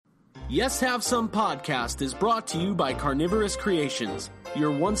Yes Have Some podcast is brought to you by Carnivorous Creations, your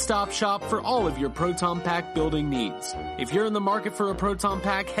one-stop shop for all of your Proton Pack building needs. If you're in the market for a Proton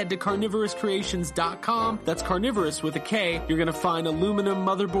Pack, head to carnivorouscreations.com. That's carnivorous with a K. You're going to find aluminum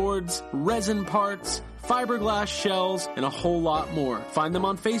motherboards, resin parts, fiberglass shells, and a whole lot more. Find them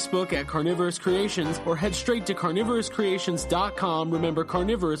on Facebook at Carnivorous Creations or head straight to carnivorouscreations.com, remember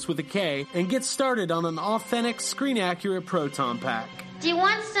carnivorous with a K, and get started on an authentic, screen-accurate Proton Pack. Do you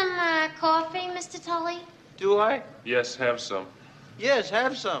want some coffee, Mr. Tully? Do I? Yes, have some. Yes,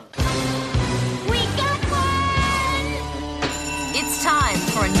 have some. We got one! It's time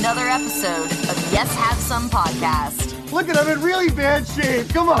for another episode of Yes Have Some podcast. Look at him in really bad shape.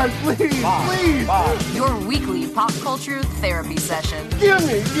 Come on, please. Your weekly pop culture therapy session. Give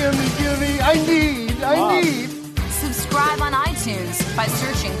me. I need. Subscribe on iTunes by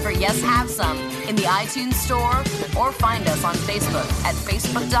searching for Yes Have Some in the iTunes store or find us on Facebook at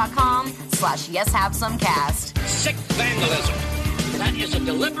facebook.com/YesHaveSomeCast. Sick vandalism. That is a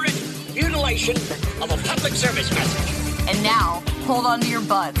deliberate mutilation of a public service message. And now, hold on to your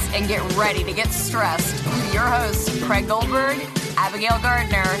butts and get ready to get stressed with your hosts, Craig Goldberg, Abigail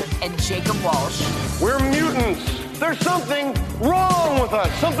Gardner, and Jacob Walsh. We're mutants. There's something wrong with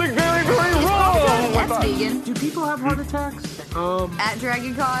us. Something very, very wrong with That's us. vegan. Do people have heart attacks? At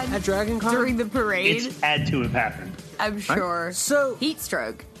DragonCon? At DragonCon? During the parade? It's had to have happened. I'm sure. So, Heat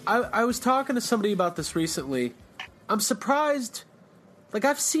stroke. I was talking to somebody about this recently. I'm surprised. Like,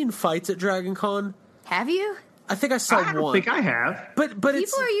 I've seen fights at DragonCon. Have you? I think I saw I don't one. think I have. But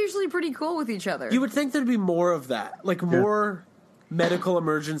it's, People are usually pretty cool with each other. you would think there'd be more of that. Like, more medical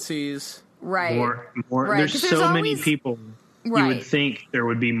emergencies. Right. More. Right, There's 'cause so there's many always- people. You Right. would think there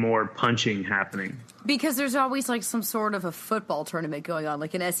would be more punching happening. Because there's always like some sort of a football tournament going on,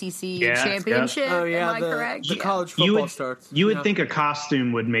 like an SEC Yeah, championship. Oh, yeah. Am I correct? The college You football would, starts. you would Yeah. think a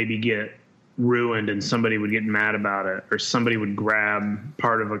costume would maybe get ruined and somebody would get mad about it, or somebody would grab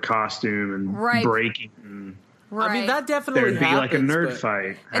part of a costume and Right. break it. And Right. I mean, that definitely there'd be like a happens, nerd but- fight.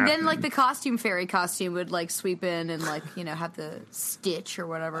 And then happening. like the costume fairy costume would like sweep in and like, you know, have the stitch or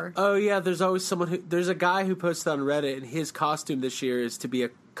whatever. Oh, yeah, there's always there's a guy who posted on Reddit, and his costume this year is to be a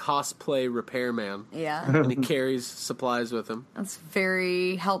cosplay repairman. Yeah. And he carries supplies with him. That's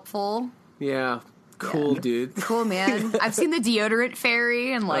very helpful. Yeah. Cool, dude. Cool, man. I've seen the deodorant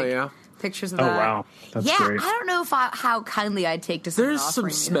fairy and like yeah? pictures of Oh that. wow, that's yeah, great. I don't know if how kindly I'd take to someone There's some offering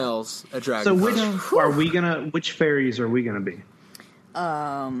me that. smells at Dragon So Con. which fairies are we gonna be?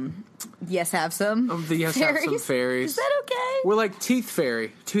 Yes, have some. Yes, have some fairies. Is that okay? We're like teeth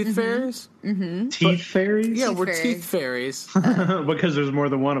fairy. Tooth fairies? Teeth fairies? Yeah, we're fairy. teeth fairies. Because there's more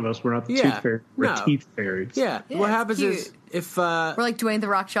than one of us. We're not the Yeah, tooth fairies. We're no. teeth fairies. Yeah. Yeah, What it's happens cute. is if We're like Dwayne the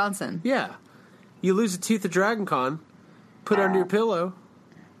Rock Johnson. yeah, you lose a tooth at Dragon Con, put it under your pillow,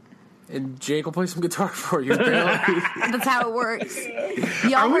 and Jake will play some guitar for you. That's how it works.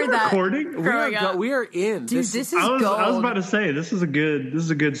 Y'all Are we heard that. recording? Growing up. we are in. Dude, this is I was gold. about to say this is a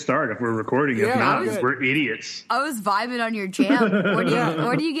good start if we're recording. If Yeah, not, good. we're idiots. I was vibing on your jam. What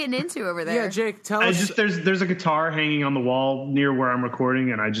are you getting into over there? Yeah, Jake, tell I us. just there's a guitar hanging on the wall near where I'm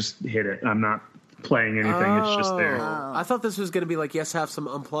recording, and I just hit it. I'm not playing anything. It's just there. I thought this was going to be like Yes, Have Some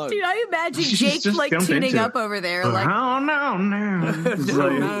Unplugged. Dude, I imagine Just Jake like jump tuning into up it. over there. Like, Oh no! It's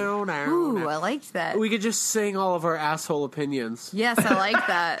like- No. ooh, I liked that. We could just sing all of our asshole opinions. Yes, I like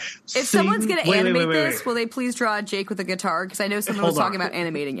that. If Sing- someone's going to wait, animate wait, this, wait. will they please draw Jake with a guitar? Because I know someone was Hold talking on. about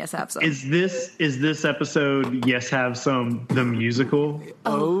animating Yes Have Some. Is this episode Yes Have Some the musical?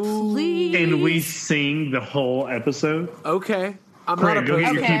 Oh, Please. And we sing the whole episode? okay. I'm Craig, not go opposed.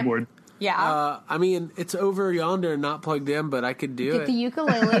 get your Okay. keyboard. Yeah. I mean, it's over yonder and not plugged in, but I could do Get it. the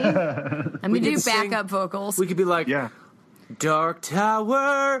ukulele. I'm going to do could sing- backup vocals. We could be like, Yeah. Dark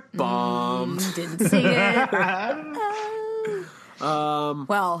Tower bombed. Didn't sing it.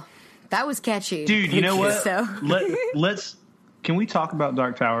 Well, that was catchy. Dude, you know what? So, Let's can we talk about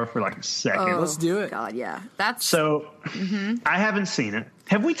Dark Tower for like a second? Let's do it. God, yeah. That's So, I haven't seen it.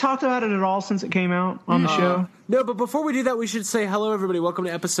 Have we talked about it at all since it came out on the show? No, but before we do that, we should say hello, everybody. Welcome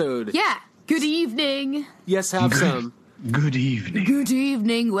to episode. yeah. Good evening. Yes, Have Some. Good evening. Good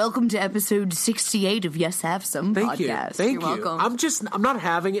evening. Welcome to episode 68 of Yes Have Some Thank you. podcast. Thank You're you. welcome. I'm not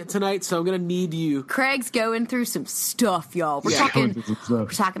having it tonight, so I'm going to need you. Craig's going through some stuff, y'all. We're Yeah. talking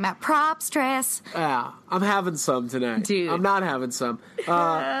about prop stress. Yeah, I'm having some tonight. Dude. I'm not having some.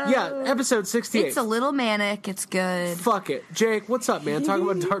 Yeah, episode 68. It's a little manic. It's good. Fuck it. Jake, what's up, man? Talk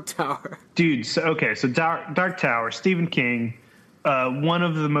about Dark Tower. Dude, so Dark Tower, Stephen King, one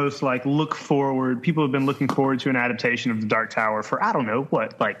of the most people have been looking forward to an adaptation of the Dark Tower for, I don't know,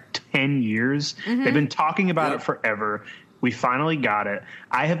 10 years? They've been talking about it forever. We finally got it.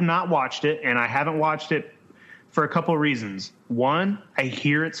 I have not watched it, and I haven't watched it for a couple of reasons. One, I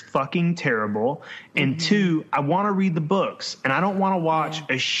hear it's fucking terrible. And two, I want to read the books, and I don't want to watch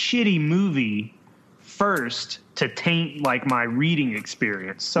a shitty movie first to taint like my reading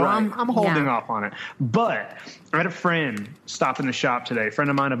experience. So I'm holding off on it. But I had a friend stop in the shop today. A friend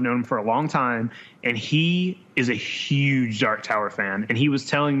of mine, I've known him for a long time, and he is a huge Dark Tower fan. And he was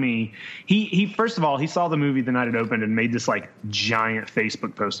telling me he first of all, he saw the movie the night it opened and made this like giant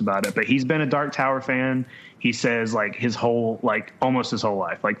Facebook post about it. But he's been a Dark Tower fan. He says like his whole, like almost his whole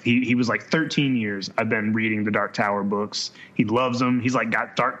life. Like he was like 13 years I've been reading the Dark Tower books. He loves them. He's like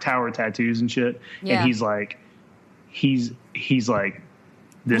got Dark Tower tattoos and shit. Yeah. And he's like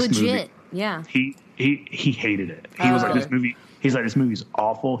this legit movie. Yeah. He hated it. He was like, this movie. He's like, this movie's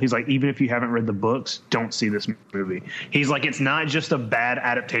awful. He's like, even if you haven't read the books, don't see this movie. He's like, it's not just a bad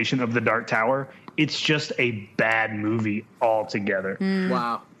adaptation of the Dark Tower. It's just a bad movie altogether.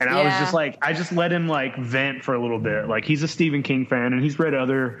 Wow. And I was just like, I just let him like vent for a little bit. Like he's a Stephen King fan and he's read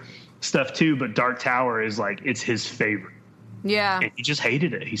other stuff too, but Dark Tower is like, it's his favorite. Yeah. And he just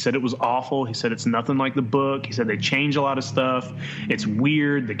hated it. He said it was awful. He said it's nothing like the book. He said they change a lot of stuff. It's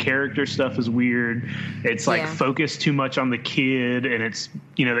weird. The character stuff is weird. It's like focused too much on the kid, and it's,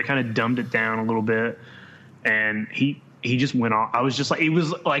 you know, they kind of dumbed it down a little bit. And he just went off. I was just like, it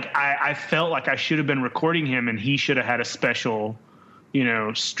was like I felt like I should have been recording him, and he should have had a special, you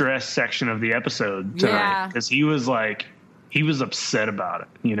know, stress section of the episode tonight, because he was like, he was upset about it,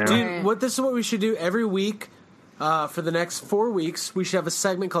 you know. Dude, this is what we should do every week. For the next 4 weeks, we should have a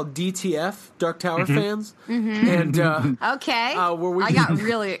segment called DTF, Dark Tower Fans. And okay. Where I got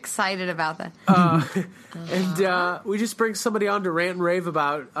really excited about that. And we just bring somebody on to rant and rave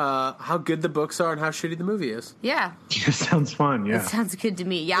about how good the books are and how shitty the movie is. Yeah. It sounds fun, yeah. It sounds good to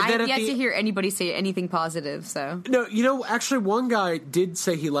me. Yeah, I have yet to hear anybody say anything positive, so. No, you know, actually one guy did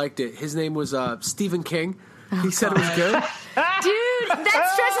say he liked it. His name was Stephen King. He said it was good. Dude, that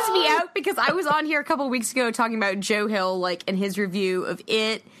stresses me out because I was on here a couple weeks ago talking about Joe Hill, like, in his review of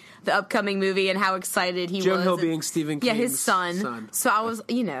It, the upcoming movie, and how excited he was. Joe Hill being Stephen King's his son. So I was,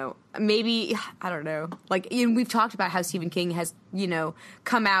 you know, maybe, I don't know. Like, you know, we've talked about how Stephen King has, you know,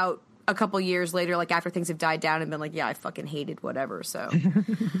 come out a couple years later, like, after things have died down and been like, yeah, I fucking hated whatever, so.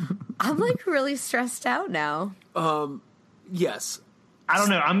 I'm, like, really stressed out now. Yes. I don't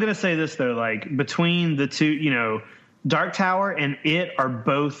know. I'm going to say this, though. Like, between the two, you know, Dark Tower and It are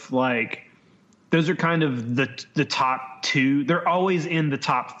both, like, those are kind of the top two. They're always in the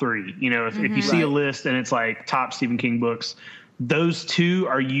top three. You know, if you see a list and it's, like, top Stephen King books, those two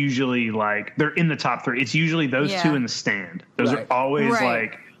are usually, like, they're in the top three. It's usually those two in the stand. Those are always,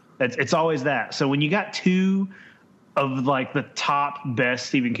 like, it's always that. So when you got two of like the top best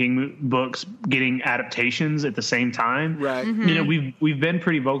Stephen King books getting adaptations at the same time, right? You know, we've been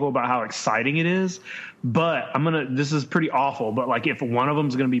pretty vocal about how exciting it is, but this is pretty awful. But like, if one of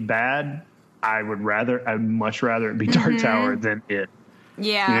them's going to be bad, I'd much rather it be Dark Tower than It.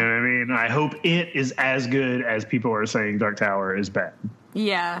 Yeah, you know what I mean. I hope It is as good as people are saying Dark Tower is bad.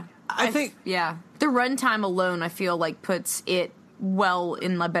 Yeah, I think the runtime alone, I feel like puts It well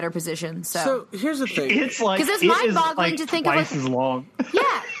in a better position. So here's the thing. It's like, because it's mind-boggling to think of twice as long.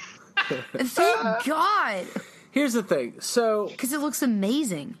 Yeah. Thank God. Here's the thing. So because it looks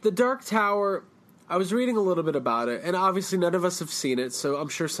amazing. The Dark Tower, I was reading a little bit about it, and obviously none of us have seen it, so I'm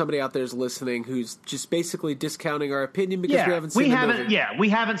sure somebody out there is listening who's just basically discounting our opinion because we haven't seen the movie. Yeah, we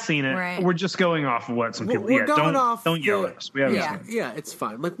haven't seen it. Right. We're just going off of what some people... We're going off... Don't yell at us. We haven't seen it. Yeah, it's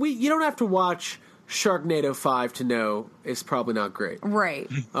fine. Like, you don't have to watch Sharknado 5 to know it's probably not great. Right.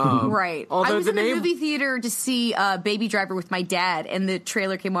 Right. I was in the movie theater to see Baby Driver with my dad, and the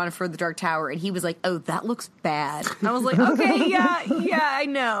trailer came on for The Dark Tower, and he was like, oh, that looks bad. And I was like, okay, yeah, I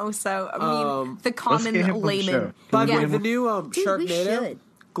know. So, I mean, the common layman. By the way, the new Sharknado,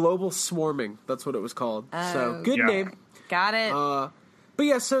 Global Swarming, that's what it was called. So, good name. Got it. But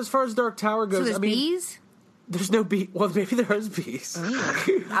yeah, so as far as Dark Tower goes, so there's bees? There's no bee. Well, maybe there is bees.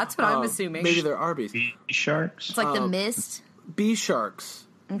 That's what I'm assuming. Maybe there are bees. Bee sharks? It's like the mist. Bee sharks.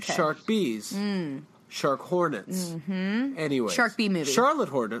 Okay. Shark bees. Shark hornets. Anyway. Shark bee movie. Charlotte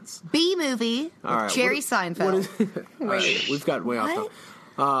Hornets. Bee movie. All right. Jerry Seinfeld. Wait. We've gotten way off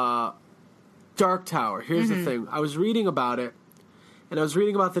though. Dark Tower. Here's the thing. I was reading about it, and I was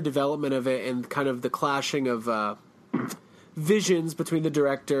reading about the development of it and kind of the clashing of visions between the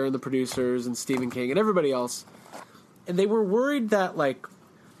director and the producers and Stephen King and everybody else. And they were worried that, like,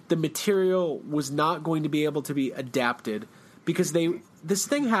 the material was not going to be able to be adapted because this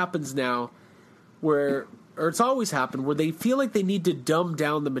thing happens now or it's always happened, where they feel like they need to dumb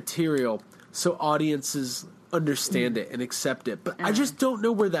down the material so audiences understand it and accept it. But I just don't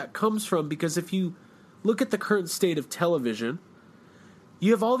know where that comes from, because if you look at the current state of television,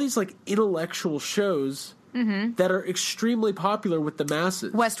 you have all these like intellectual shows that are extremely popular with the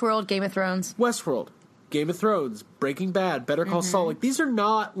masses. Westworld, Game of Thrones. Westworld, Game of Thrones, Breaking Bad, Better Call Saul. Like, these are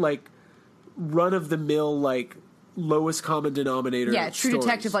not like run-of-the-mill, like, lowest common denominator Yeah, True stories.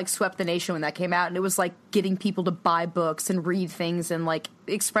 Detective like swept the nation when that came out, and it was like getting people to buy books and read things and like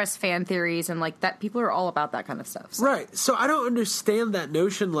express fan theories, and like that people are all about that kind of stuff. So. Right. So I don't understand that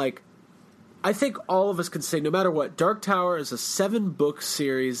notion. Like, I think all of us can say, no matter what, Dark Tower is a 7-book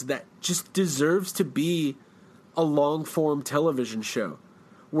series that just deserves to be a long-form television show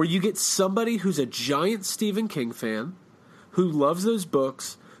where you get somebody who's a giant Stephen King fan, who loves those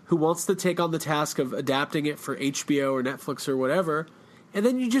books, who wants to take on the task of adapting it for HBO or Netflix or whatever, and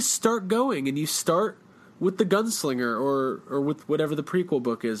then you just start going, and you start with The Gunslinger or with whatever the prequel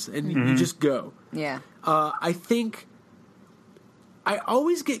book is, and you just go. Yeah. I think I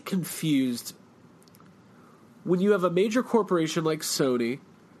always get confused when you have a major corporation like Sony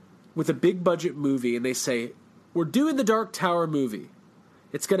with a big budget movie, and they say, we're doing the Dark Tower movie.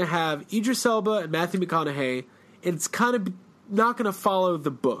 It's going to have Idris Elba and Matthew McConaughey, and it's kind of not going to follow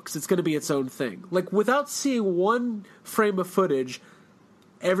the books. It's going to be its own thing. Like, without seeing one frame of footage,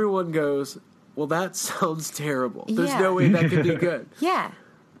 everyone goes, well, that sounds terrible. There's no way that could be good. Yeah.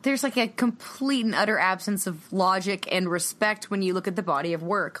 There's like a complete and utter absence of logic and respect when you look at the body of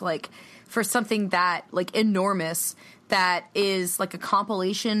work. Like, for something that, like, enormous, that is like a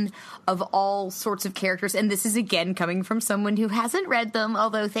compilation of all sorts of characters. And this is, again, coming from someone who hasn't read them,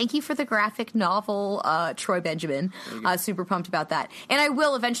 although thank you for the graphic novel, Troy Benjamin. Super pumped about that. And I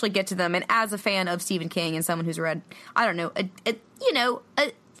will eventually get to them. And as a fan of Stephen King and someone who's read, I don't know,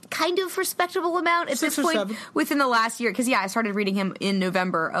 a kind of respectable amount at 6 this or point 7. within the last year. Because, I started reading him in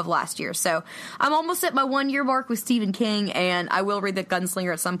November of last year. So I'm almost at my 1-year mark with Stephen King, and I will read The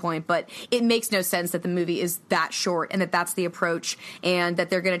Gunslinger at some point. But it makes no sense that the movie is that short and that that's the approach, and that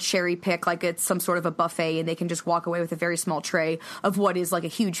they're going to cherry pick like it's some sort of a buffet, and they can just walk away with a very small tray of what is like a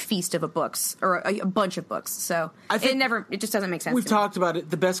huge feast of books, or a bunch of books. So I think it just doesn't make sense. We've to me. talked about it.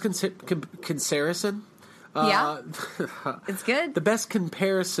 The best comparison. It's good. The best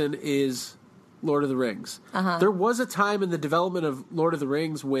comparison is Lord of the Rings. There was a time in the development of Lord of the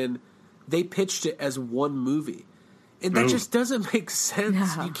Rings when they pitched it as one movie. And that just doesn't make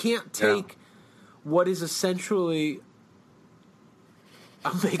sense. No. You can't take what is essentially...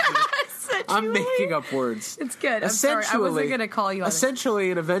 I'm making up words. It's good. I'm sorry. I wasn't going to call you on essentially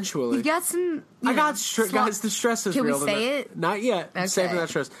and eventually. You got some... I got guys, the stress is Can real. Can we say it? Not yet. Okay. I'm saving that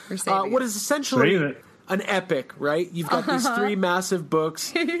stress. What is essentially an epic, right? You've got these 3 massive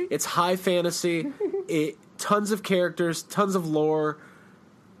books. It's high fantasy. Tons of characters, tons of lore,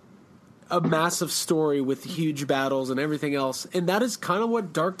 a massive story with huge battles and everything else. And that is kind of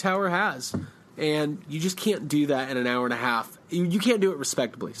what Dark Tower has. And you just can't do that in an hour and a half. You can't do it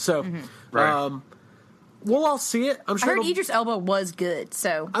respectably. So, we'll all see it. I'm sure. I heard Idris Elba was good,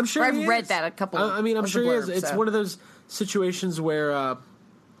 so I'm sure I've read that a couple. I'm sure he is. It's one of those situations where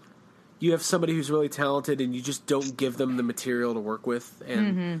you have somebody who's really talented, and you just don't give them the material to work with.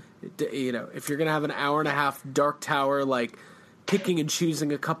 And if you're gonna have an hour and a half Dark Tower, like picking and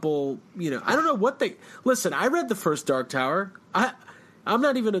choosing a couple, I don't know what they listen. I read the first Dark Tower. I'm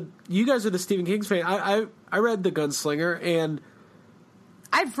not even you guys are the Stephen King fan. I read The Gunslinger, and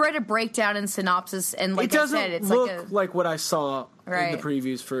I've read a breakdown and synopsis, and like it doesn't I said, it's look like what I saw in the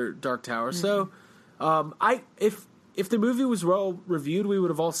previews for Dark Tower. So, if the movie was well reviewed, we would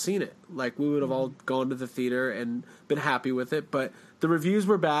have all seen it. Like, we would have all gone to the theater and been happy with it. But the reviews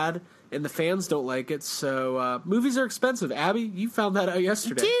were bad, and the fans don't like it. So movies are expensive. Abby, you found that out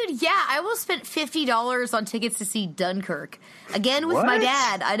yesterday. Dude, yeah. I almost spent $50 on tickets to see Dunkirk. Again with my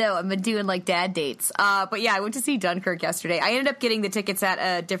dad. I know, I've been doing like dad dates. But yeah, I went to see Dunkirk yesterday. I ended up getting the tickets at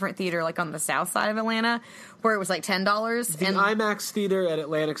a different theater, like on the south side of Atlanta, where it was like $10. The IMAX theater at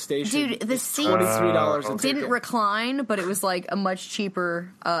Atlantic Station. Dude, the seats $23 didn't recline, but it was like a much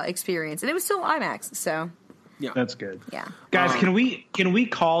cheaper experience. And it was still IMAX, so... Yeah, that's good. Yeah, guys, can we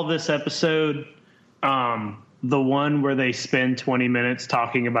call this episode the one where they spend 20 minutes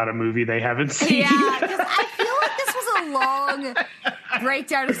talking about a movie they haven't seen? Yeah, because I feel like this was a long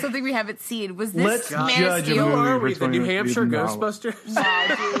breakdown of something we haven't seen. Was this Man of Steel? Who are we? The New Hampshire Ghostbusters?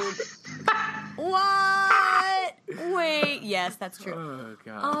 Yeah, dude. What? Wait, yes, that's true. Oh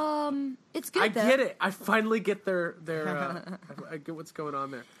god. It's good. I get it. I finally get their. I get what's going on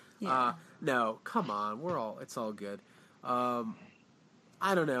there. Yeah. No, come on. It's all good. I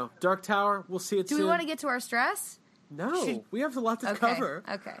don't know. Dark Tower, we'll see it soon. Do we want to get to our stress? No, we have a lot to cover.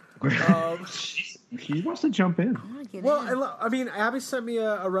 Okay. He wants to jump in. Well, I mean, Abby sent me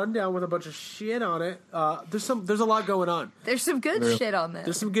a rundown with a bunch of shit on it. There's a lot going on. There's some good shit on this.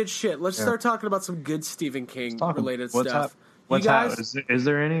 There's some good shit. Let's start talking about some good Stephen King related stuff. What's you guys? Is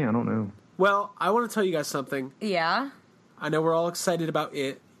there any? I don't know. Well, I want to tell you guys something. Yeah. I know we're all excited about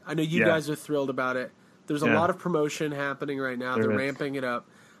it. I know you guys are thrilled about it. There's a lot of promotion happening right now. They're ramping it up.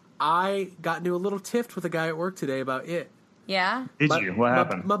 I got into a little tiff with a guy at work today about it. Yeah? Did you? What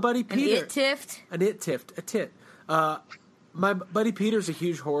happened? My buddy Peter. An it tiffed? An it tiffed. A tit. My buddy Peter's a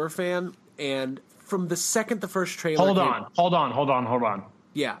huge horror fan, and from the second the first trailer Hold on.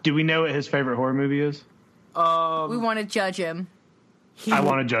 Yeah. Do we know what his favorite horror movie is? We want to judge him. I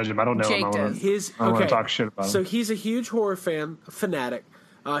want to judge him. I don't know Jake him. does. I want to talk shit about him. So he's a huge horror fan, a fanatic.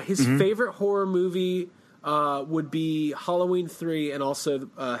 His favorite horror movie would be Halloween 3 and also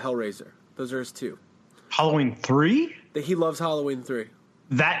Hellraiser. Those are his two. Halloween 3? He loves Halloween 3.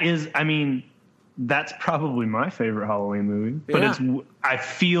 That is, I mean, that's probably my favorite Halloween movie. But I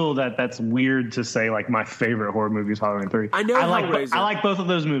feel that that's weird to say, like, my favorite horror movie is Halloween 3. I know Hellraiser. I like both of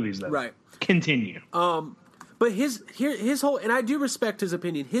those movies, though. Right. Continue. But his whole, and I do respect his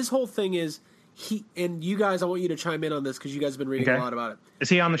opinion, his whole thing is, and you guys, I want you to chime in on this because you guys have been reading a lot about it. Is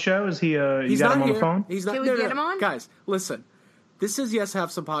he on the show? Is he, He's you got not him on here. the phone? He's not. Can we get him on? Guys, listen. This is Yes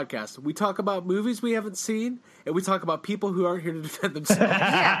Have Some Podcast. We talk about movies we haven't seen, and we talk about people who aren't here to defend themselves.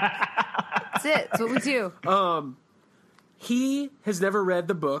 Yeah. That's it. That's what we do. He has never read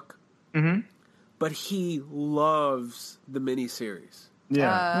the book, but he loves the miniseries.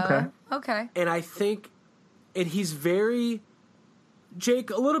 Yeah. Okay. And I think, and he's very,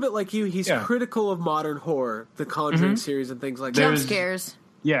 Jake, a little bit like you, he's critical of modern horror, the Conjuring series and things like that. Jump scares.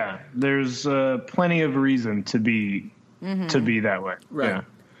 Yeah, there's plenty of reason to be that way. Right.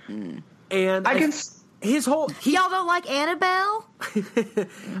 Yeah. And his whole... Y'all don't like Annabelle?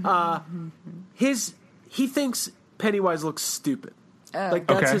 He thinks Pennywise looks stupid. Like,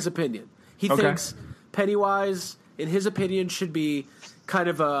 that's his opinion. He thinks Pennywise, in his opinion, should be kind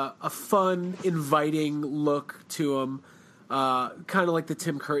of a fun, inviting look to him. Kind of like the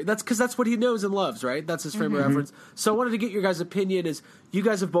Tim Curry. That's because that's what he knows and loves, right? That's his frame of reference. So I wanted to get your guys' opinion. Is you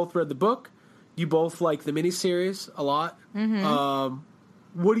guys have both read the book. You both like the miniseries a lot.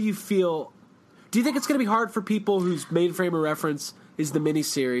 What do you feel? Do you think it's going to be hard for people whose main frame of reference is the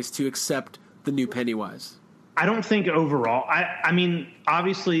miniseries to accept the new Pennywise? I don't think overall. I mean,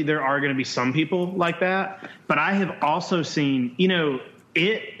 obviously there are going to be some people like that, but I have also seen,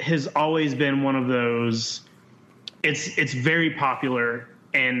 it has always been one of those. It's very popular,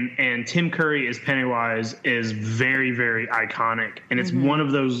 and Tim Curry as Pennywise is very, very iconic, and it's one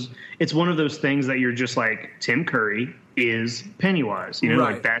of those. It's one of those things that you're just like, Tim Curry is Pennywise,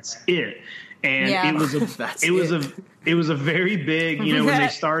 like that's it. And it was a very big, when they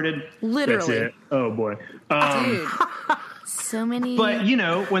started. Literally. That's it. Oh boy, dude. So many. But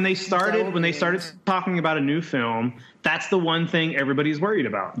when they started talking about a new film, that's the one thing everybody's worried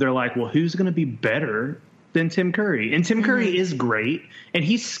about. They're like, well, who's going to be better than Tim Curry? And Tim Curry is great, and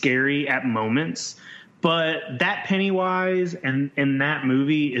he's scary at moments, but that Pennywise and that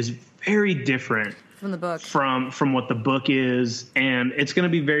movie is very different from the book, from what the book is, and it's going to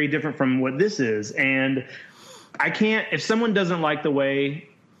be very different from what this is. And I can't, if someone doesn't like the way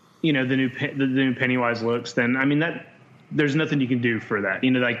the new Pennywise looks, then I mean that there's nothing you can do for that.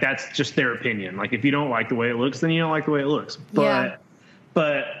 Like that's just their opinion. Like if you don't like the way it looks, then you don't like the way it looks.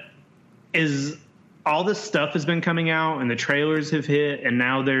 But is all this stuff has been coming out and the trailers have hit, and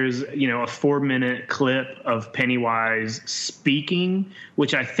now there's, a 4-minute clip of Pennywise speaking,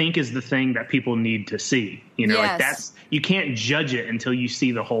 which I think is the thing that people need to see. Like that's, you can't judge it until you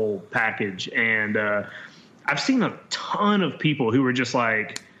see the whole package. And I've seen a ton of people who were just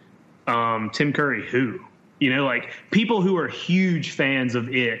like, Tim Curry, who? Like people who are huge fans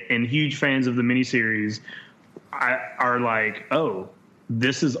of it and huge fans of the miniseries are like, oh,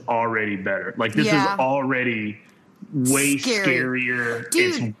 this is already better. Like this is already way scarier.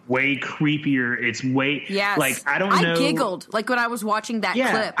 Dude. It's way creepier. It's way like I don't know. I giggled like when I was watching that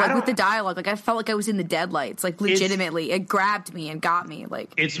clip, like with the dialogue. Like I felt like I was in the Deadlights. Like legitimately, it grabbed me and got me.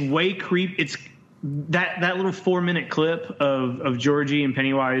 Like it's way It's that little 4-minute clip of Georgie and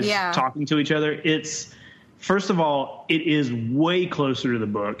Pennywise talking to each other. It's first of all, it is way closer to the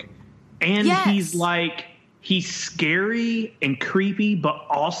book, and he's scary and creepy, but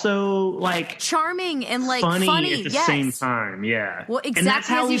also like charming and like funny at the same time. Yeah. Well,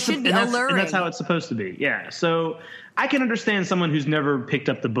 exactly as he should be, alluring. And that's how it's supposed to be. Yeah. So I can understand someone who's never picked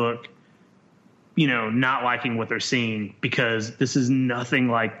up the book, not liking what they're seeing because this is nothing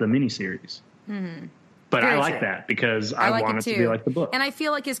like the miniseries. But Very I like true. that because I like want it to be like the book. And I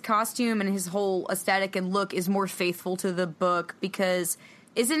feel like his costume and his whole aesthetic and look is more faithful to the book because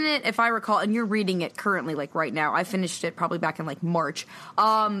isn't it, if I recall, and you're reading it currently, like right now, I finished it probably back in like March,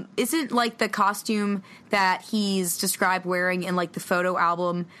 isn't like the costume that he's described wearing in like the photo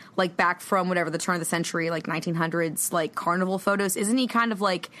album, like back from whatever, the turn of the century, like 1900s, like carnival photos, isn't he kind of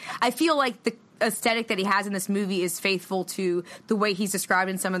like, I feel like the aesthetic that he has in this movie is faithful to the way he's described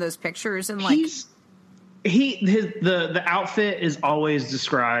in some of those pictures, and like... The outfit is always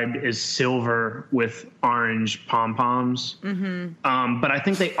described as silver with orange pom-poms. Mm-hmm. But I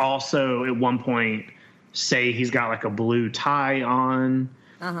think they also at one point say he's got like a blue tie on.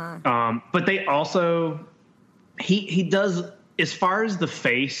 Uh-huh. But they also he does, as far as the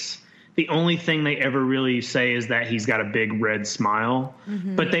face, the only thing they ever really say is that he's got a big red smile.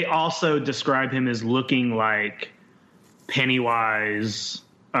 Mm-hmm. But they also describe him as looking like Pennywise.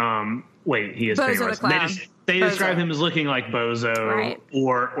 He is Bozo Pennywise. the Clown. They describe him as looking like Bozo, right,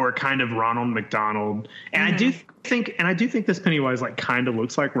 or kind of Ronald McDonald. And mm-hmm. I do think this Pennywise like kind of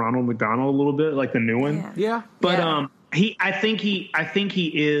looks like Ronald McDonald a little bit, like the new one. Yeah. But I think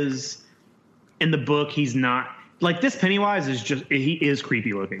he is in the book. He's not like this. Pennywise he is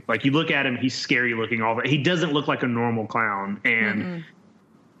creepy looking. Like you look at him, he's scary looking. All that, he doesn't look like a normal clown, and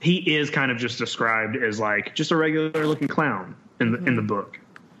he is kind of just described as like just a regular looking clown in the book.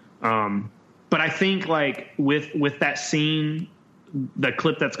 But I think like with that scene, the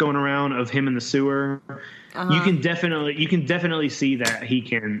clip that's going around of him in the sewer, you can definitely see that he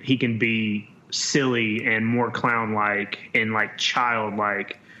can be silly and more clown-like and like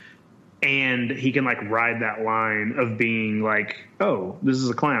childlike, and he can like ride that line of being like, oh, this is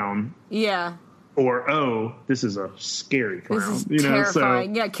a clown, yeah, or oh, this is a scary clown. This is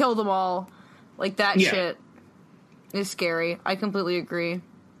terrifying. Yeah, kill them all, like that shit is scary. I completely agree.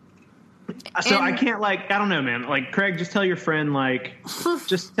 So I can't I don't know, man. Like Craig, just tell your friend,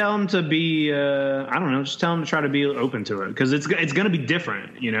 just tell him to be, I don't know, just tell him to try to be open to it because it's going to be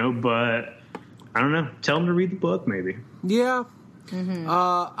different, but I don't know. Tell him to read the book, maybe. Yeah. Mm-hmm.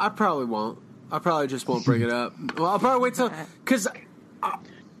 I probably won't. I probably just won't bring it up. Well, I'll probably wait till because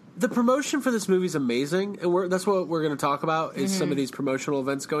the promotion for this movie is amazing, and that's what we're going to talk about is some of these promotional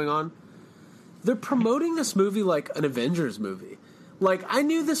events going on. They're promoting this movie like an Avengers movie. Like, I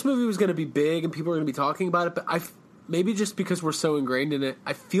knew this movie was going to be big and people were going to be talking about it, but maybe just because we're so ingrained in it,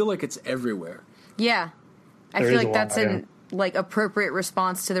 I feel like it's everywhere. Yeah. I feel like that's an appropriate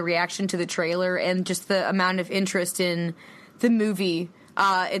response to the reaction to the trailer and just the amount of interest in the movie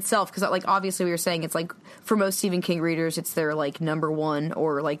itself. Because, obviously we were saying it's, for most Stephen King readers, it's their, number one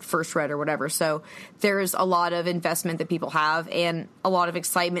or, first read or whatever. So there's a lot of investment that people have and a lot of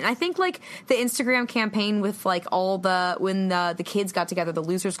excitement. I think, the Instagram campaign with, when the kids got together, the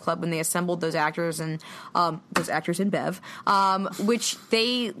Losers Club, when they assembled those actors and Bev, which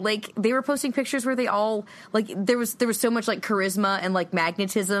they were posting pictures where they all, there was so much, charisma and,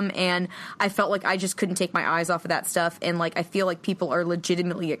 magnetism, and I felt like I just couldn't take my eyes off of that stuff, and, I feel like people are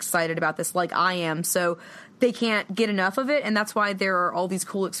legitimately excited about this like I am, so they can't get enough of it, and that's why there are all these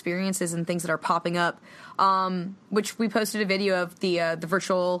cool experiences and things that are popping up, which we posted a video of the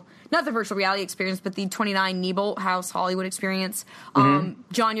virtual, not the virtual reality experience, but the 29 Neibolt House Hollywood experience. John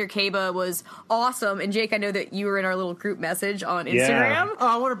Yerkeba was awesome, and Jake, I know that you were in our little group message on Instagram. Yeah. Oh,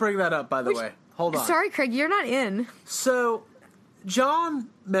 I want to bring that up, by the way. Hold on. Sorry, Craig, you're not in. So, John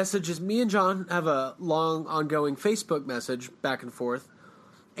messages, me and John have a long, ongoing Facebook message back and forth,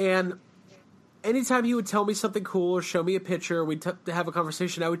 and anytime he would tell me something cool or show me a picture, we'd have a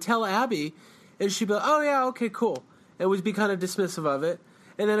conversation, I would tell Abby, and she'd be like, oh yeah, okay, cool, and would be kind of dismissive of it,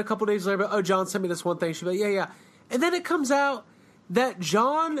 and then a couple days later, oh, John sent me this one thing, she'd be like, yeah, and then it comes out that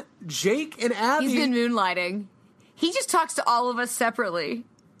John, Jake, and Abby... He's been moonlighting. He just talks to all of us separately.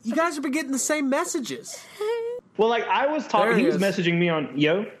 You guys have been getting the same messages. Well, I was talking, he was messaging me on,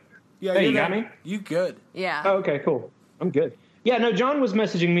 yo? Yeah, hey, you got me? You good. Yeah. Oh, okay, cool. I'm good. Yeah, no, John was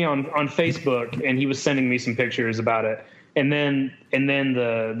messaging me on Facebook, and he was sending me some pictures about it, and then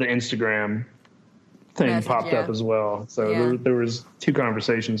the Instagram thing popped up as well. So there was two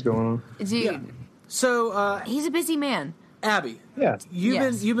conversations going on. Dude. Yeah. So he's a busy man. Abby. Yeah.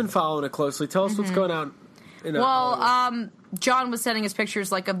 You've been following it closely. Tell us what's going on. John was sending us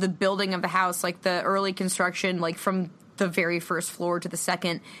pictures of the building of the house, the early construction, from the very first floor to the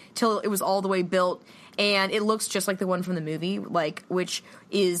second till it was all the way built. And it looks just like the one from the movie, which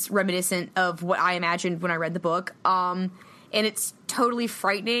is reminiscent of what I imagined when I read the book. and it's totally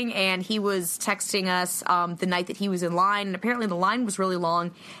frightening. And he was texting us the night that he was in line, and apparently the line was really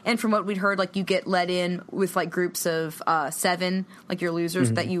long. And from what we'd heard, like, you get let in with like groups of 7, like your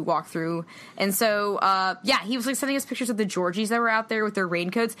losers that you walk through. And so he was like sending us pictures of the Georgies that were out there with their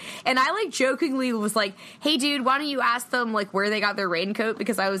raincoats, and I like jokingly was like, hey dude, why don't you ask them like where they got their raincoat,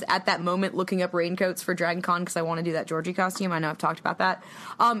 because I was at that moment looking up raincoats for Dragon Con because I want to do that Georgie costume. I know I've talked about that.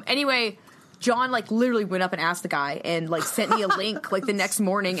 Anyway, John like literally went up and asked the guy and like sent me a link like the next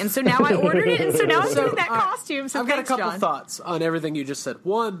morning, and so now I ordered it, and so now I'm doing that costume. So I've got a thanks, couple John. thoughts on everything you just said.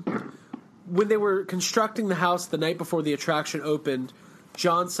 One, when they were constructing the house the night before the attraction opened,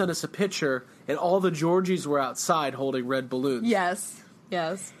 John sent us a picture, and all the Georgies were outside holding red balloons. Yes.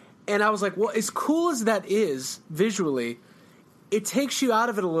 And I was like, well, as cool as that is visually, it takes you out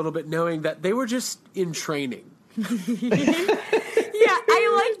of it a little bit knowing that they were just in training. Yeah,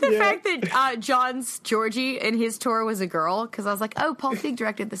 I like the fact that John's Georgie in his tour was a girl, because I was like, oh, Paul Feig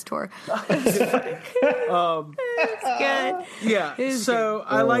directed this tour. It's good. Yeah, so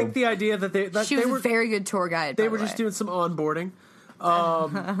I like the idea that She was a very good tour guide. They were just doing some onboarding.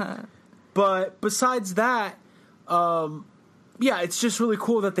 But besides that, it's just really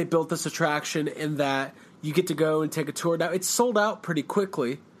cool that they built this attraction and that you get to go and take a tour. Now, it's sold out pretty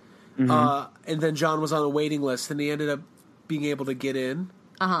quickly. And then John was on a waiting list, and he ended up being able to get in.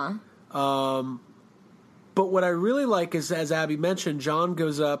 But what I really like is, as Abby mentioned, John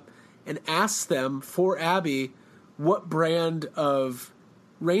goes up and asks them for Abby what brand of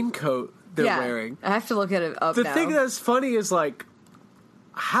raincoat they're wearing. I have to look at it up The now. thing that's funny is, like,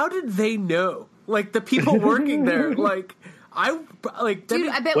 how did they know? Like, the people working there, like... Dude,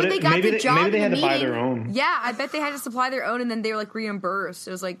 I bet when they got the job, maybe they in had the to buy meeting, their own. Yeah, I bet they had to supply their own, and then they were like reimbursed.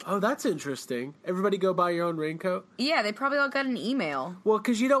 It was like, oh, that's interesting. Everybody go buy your own raincoat? Yeah, they probably all got an email. Well,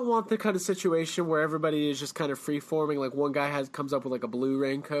 because you don't want the kind of situation where everybody is just kind of free-forming. Like, one guy comes up with like a blue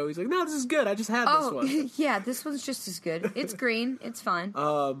raincoat. He's like, no, this is good. I just had this one. Yeah, this one's just as good. It's green. It's fine.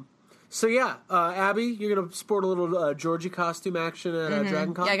 So yeah, Abby, you're gonna sport a little Georgie costume action at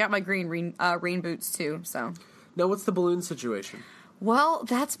Dragon Con? Yeah, I got my green rain boots too. So now, what's the balloon situation? Well,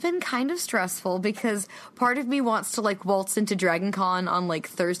 that's been kind of stressful because part of me wants to like waltz into Dragon Con on like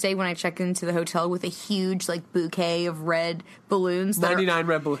Thursday when I check into the hotel with a huge like bouquet of red balloons. 99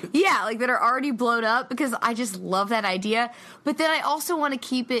 red balloons. Yeah, like that are already blown up, because I just love that idea. But then I also want to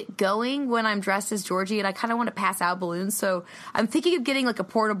keep it going when I'm dressed as Georgie, and I kind of want to pass out balloons. So I'm thinking of getting like a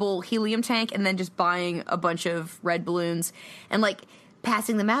portable helium tank and then just buying a bunch of red balloons and like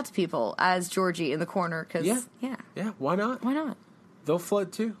passing them out to people as Georgie in the corner. Cause, yeah, why not? Why not? They'll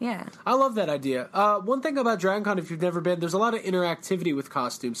float too. Yeah. I love that idea. One thing about Dragon Con, if you've never been, there's a lot of interactivity with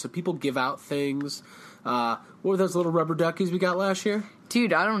costumes. So people give out things. What were those little rubber duckies we got last year?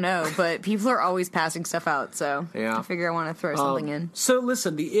 Dude, I don't know, but people are always passing stuff out, so I figure I want to throw something in. So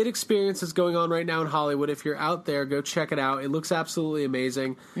listen, the IT experience is going on right now in Hollywood. If you're out there, go check it out. It looks absolutely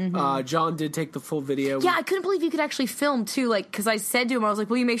amazing. John did take the full video. Yeah, I couldn't believe you could actually film, too, like, because I said to him, I was like,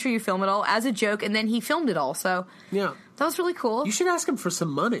 will you make sure you film it all, as a joke, and then he filmed it all, so... Yeah. That was really cool. You should ask him for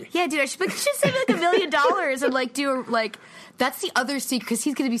some money. Yeah, dude, I should save like $1 million and like do a, like, that's the other secret, because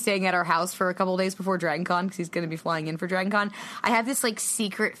he's going to be staying at our house for a couple of days before Dragon Con, because he's going to be flying in for Dragon Con. I have this like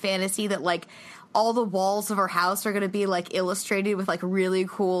secret fantasy that like all the walls of our house are going to be like illustrated with like really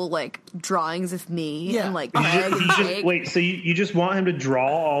cool like drawings of me and like Craig and Jake. Wait, so you just want him to draw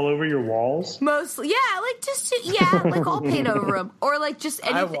all over your walls? Mostly, yeah, like just like I'll paint over them, or like just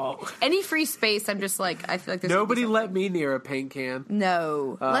any free space. I'm just like, I feel like there's nobody let me near a paint can.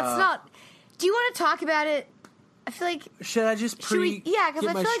 No, let's not. Do you want to talk about it? I feel like should I just because I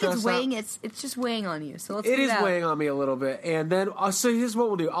feel like it's weighing. It's just weighing on you. So let's. It is weighing on me a little bit, and then so here's what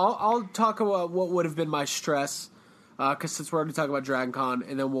we'll do. I'll talk about what would have been my stress, because since we're already talking about Dragon Con,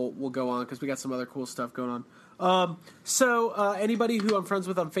 and then we'll go on because we got some other cool stuff going on. So anybody who I'm friends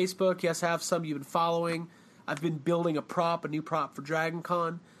with on Facebook, yes, I have some you've been following. I've been building a new prop for Dragon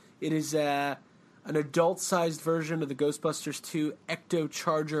Con. It is an adult-sized version of the Ghostbusters 2 Ecto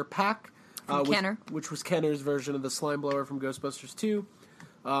Charger pack. Kenner. Which was Kenner's version of the slime blower from Ghostbusters 2.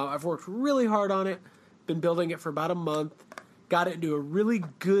 I've worked really hard on it. Been building it for about a month. Got it into a really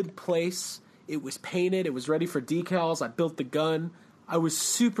good place. It was painted. It was ready for decals. I built the gun. I was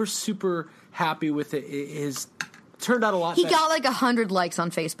super, super happy with it. It has turned out a lot better. He got like 100 likes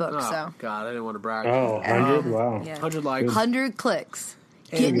on Facebook. Oh, God, I didn't want to brag. Oh, 100? Wow. Yeah. 100 likes. 100 clicks.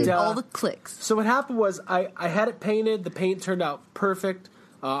 Getting all the clicks. So what happened was I had it painted. The paint turned out perfect.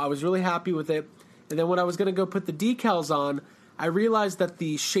 I was really happy with it. And then when I was going to go put the decals on, I realized that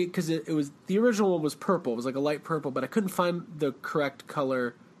the shade, because it was, the original one was purple. It was like a light purple, but I couldn't find the correct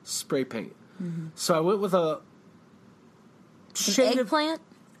color spray paint. Mm-hmm. So I went with a shade of Eggplant?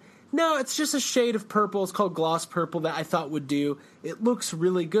 No, it's just a shade of purple. It's called gloss purple that I thought would do. It looks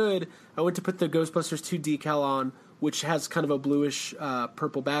really good. I went to put the Ghostbusters 2 decal on, which has kind of a bluish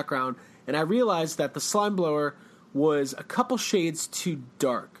purple background, and I realized that the slime blower was a couple shades too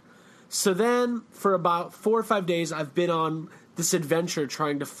dark. So then, for about 4 or 5 days, I've been on this adventure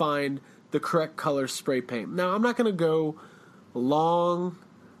trying to find the correct color spray paint. Now, I'm not going to go long.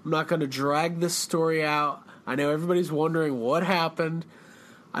 I'm not going to drag this story out. I know everybody's wondering what happened.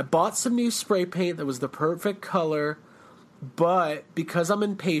 I bought some new spray paint that was the perfect color, but because I'm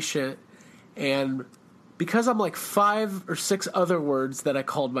impatient and because I'm like 5 or 6 other words that I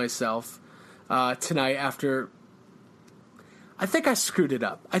called myself tonight after, I think I screwed it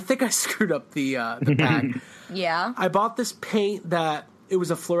up. I think I screwed up the pack. Yeah. I bought this paint that it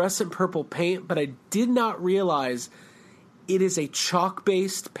was a fluorescent purple paint, but I did not realize it is a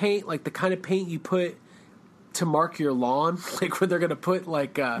chalk-based paint, like the kind of paint you put to mark your lawn, like when they're going to put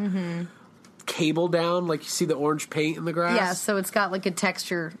like cable down, like you see the orange paint in the grass. Yeah, so it's got like a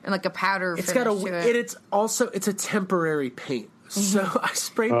texture and like a powder. It's got a, to and it's also it's a temporary paint. So I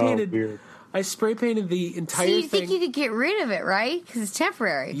spray painted. I spray painted the entire So you thing. think you could get rid of it, right? Because it's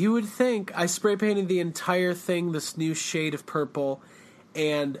temporary. You would think. I spray painted the entire thing, this new shade of purple,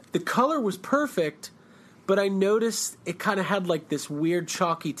 and the color was perfect, but I noticed it kind of had like this weird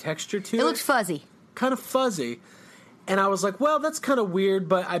chalky texture to it. It looks fuzzy. Kind of fuzzy. And I was like, well, that's kind of weird,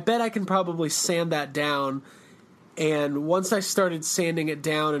 but I bet I can probably sand that down. And once I started sanding it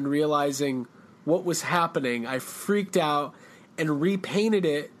down and realizing what was happening, I freaked out and repainted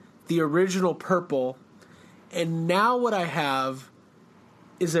it the original purple. And now what I have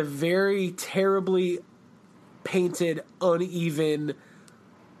is a very terribly painted, uneven,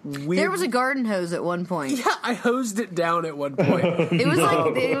 weird... There was a garden hose at one point. Yeah, I hosed it down at one point. It was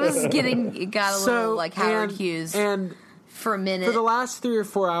like it got a little like Howard Hughes. And for a minute, for the last 3 or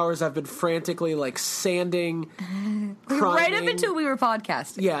 4 hours, I've been frantically like sanding, priming, right up until we were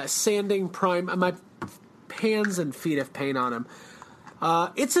podcasting. Yeah, sanding, prime. My hands and feet have paint on them.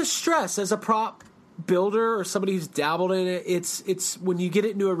 It's a stress as a prop builder or somebody who's dabbled in it. It's when you get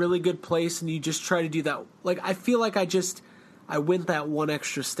it into a really good place and you just try to do that. Like I feel like I went that one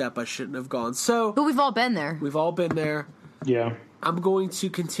extra step I shouldn't have gone. So, but we've all been there. We've all been there. Yeah. I'm going to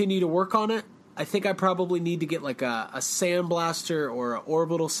continue to work on it. I think I probably need to get like a sandblaster or an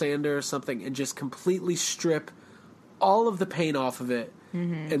orbital sander or something and just completely strip all of the paint off of it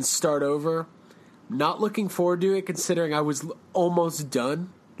and start over. Not looking forward to it considering I was almost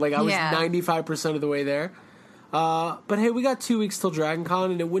done. Like I was 95% of the way there. But hey, we got 2 weeks till Dragon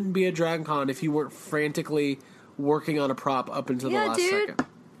Con, and it wouldn't be a Dragon Con if you weren't frantically working on a prop up until the last second.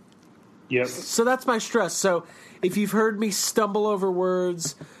 Yep. So that's my stress. So if you've heard me stumble over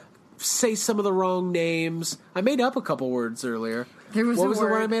words, say some of the wrong names, I made up a couple words earlier. There was what a was word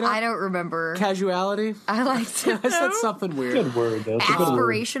the word I made up? I don't remember. Casuality. I liked it. I said something weird. Good word, though. It's a good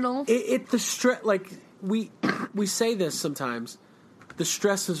word. Aspirational. The stress. Like we say this sometimes. The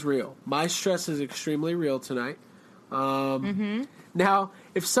stress is real. My stress is extremely real tonight. Now,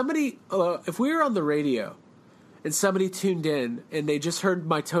 if we were on the radio and somebody tuned in and they just heard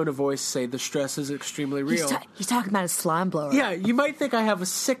my tone of voice say the stress is extremely real. He's talking about his slime blower. Yeah, you might think I have a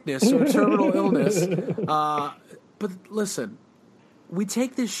sickness or a terminal illness. But listen, we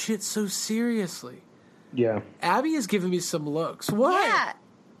take this shit so seriously. Yeah. Abby has given me some looks. What? Yeah.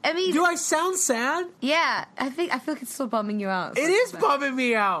 I mean, do I sound sad? Yeah, I feel like it's still bumming you out. It is bumming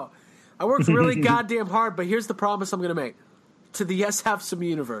me out. I worked really goddamn hard, but here's the promise I'm going to make. To the Yes Have Some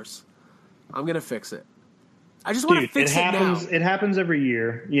universe, I'm going to fix it. I just want to fix it now. It happens every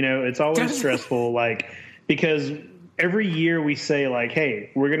year. You know, it's always stressful, like, because every year we say, like, hey,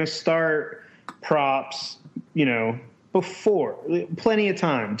 we're going to start props, you know, before. Plenty of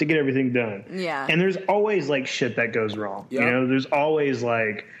time to get everything done. Yeah. And there's always, like, shit that goes wrong. Yep. You know, there's always,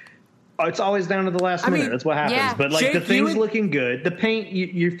 like, it's always down to the last minute. That's what happens. Yeah. But, like, Jake, the thing's looking good. The paint,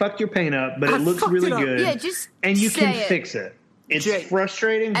 you fucked your paint up, but I it looks fucked really it up. good. Yeah, just and you say can it. fix it. It's Jake,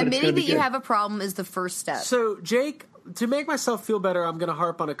 frustrating, but it's Admitting going to that be you good. have a problem is the first step. So, Jake, to make myself feel better, I'm going to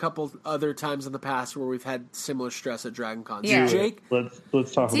harp on a couple other times in the past where we've had similar stress at Dragon Con. Yeah. So, Jake, Let's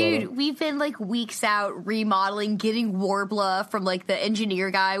talk about it. Dude, we've been like weeks out remodeling, getting Warbla from like the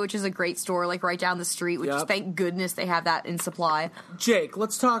Engineer Guy, which is a great store like right down the street, which is, thank goodness they have that in supply. Jake,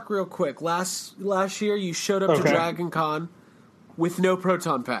 let's talk real quick. Last year, you showed up to Dragon Con with no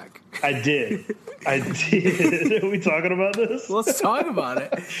proton pack. I did. Are we talking about this? Let's talk about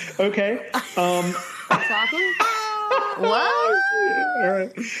it. Okay. Talking? What? All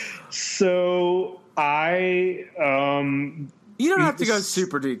right. So I You You don't have to go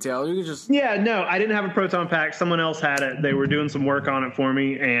super detailed. You can just... Yeah, no, I didn't have a proton pack. Someone else had it. They were doing some work on it for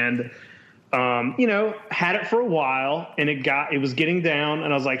me, and had it for a while, and it was getting down,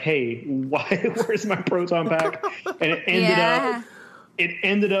 and I was like, hey, where's my proton pack? And it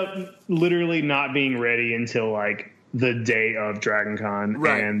ended up literally not being ready until like the day of DragonCon,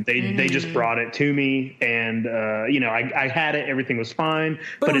 right. And they just brought it to me, and I had it, everything was fine,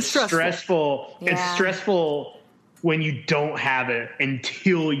 but it's stressful. Yeah. It's stressful when you don't have it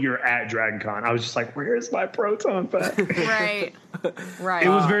until you're at DragonCon. I was just like, where's my proton pack? Right. It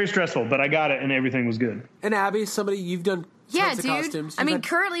was very stressful, but I got it and everything was good. And Abby, you've done tons of costumes. I mean,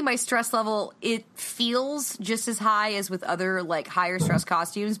 currently my stress level, it feels just as high as with other like higher stress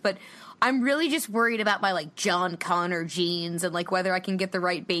costumes, but I'm really just worried about my like John Connor jeans and like whether I can get the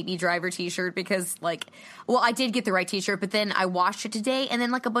right Baby Driver t-shirt because I did get the right t-shirt, but then I washed it today and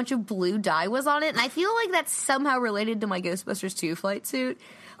then like a bunch of blue dye was on it, and I feel like that's somehow related to my Ghostbusters 2 flight suit.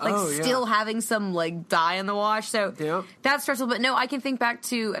 Still having some like dye in the wash, so that's stressful. But no, I can think back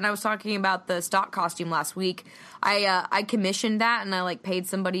to, and I was talking about the stock costume last week. I commissioned that, and I like paid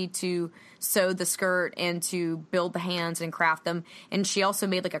somebody to sew the skirt and to build the hands and craft them. And she also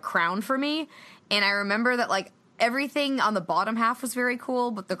made like a crown for me. And I remember that like everything on the bottom half was very cool,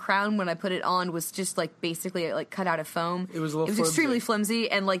 but the crown when I put it on was just like basically like cut out of foam. It was extremely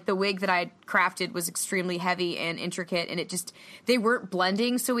flimsy, and like the wig that I had crafted was extremely heavy and intricate, and they weren't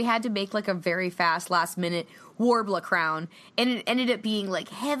blending, so we had to make like a very fast last minute Warbler crown, and it ended up being like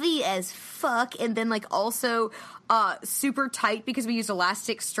heavy as fuck, and then like also super tight because we used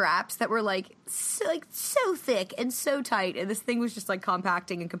elastic straps that were like so thick and so tight, and this thing was just like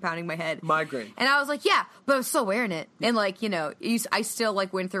compacting and compounding my head. Migraine. And I was like, yeah, but I was still wearing it, and like I still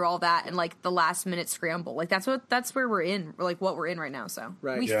like went through all that and like the last minute scramble. Like that's where we're in, like what we're in right now. So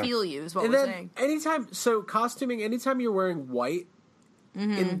we feel you is what we're saying. Costuming, anytime you're wearing white.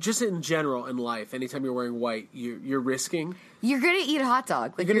 Just in general in life, anytime you're wearing white, you're risking. You're gonna eat a hot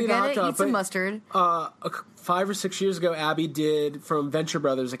dog. Like you're gonna eat some mustard. 5 or 6 years ago, Abby did from Venture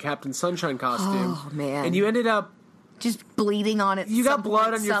Brothers a Captain Sunshine costume. Oh man! And you ended up just bleeding on it. You got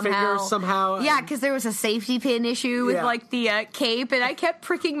blood on your finger somehow. Yeah, because there was a safety pin issue with like the cape, and I kept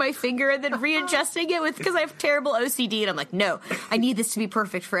pricking my finger and then readjusting it because I have terrible OCD, and I'm like, no, I need this to be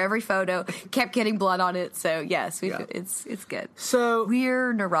perfect for every photo. Kept getting blood on it, so yes, it's good. So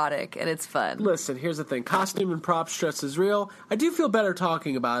we're neurotic and it's fun. Listen, here's the thing: costume and prop stress is real. I do feel better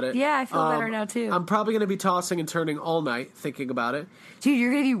talking about it. Yeah, I feel better now too. I'm probably going to be tossing and turning all night thinking about it. Dude,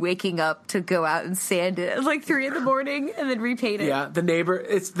 you're going to be waking up to go out and sand it at like 3 a.m. and then repaint it. Yeah, the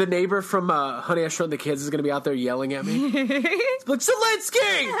neighbor from Honey, I Shrunk the Kids is going to be out there yelling at me. It's like,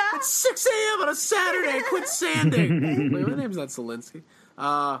 Zelensky! It's 6 a.m. on a Saturday. Quit sanding. Wait, my name's not Zelensky.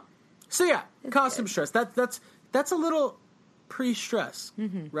 Costume stress. That's a little pre-stress,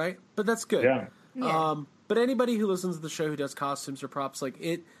 right? But that's good. Yeah. But anybody who listens to the show who does costumes or props, like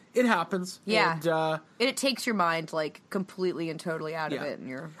it happens. Yeah. And, it takes your mind like completely and totally out of it,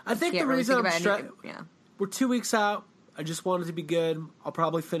 and I think the reason I'm stressed. We're 2 weeks out. I just want it to be good. I'll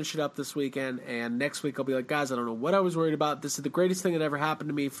probably finish it up this weekend, and next week I'll be like, guys, I don't know what I was worried about. This is the greatest thing that ever happened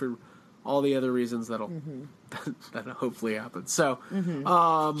to me for all the other reasons that'll hopefully happen. So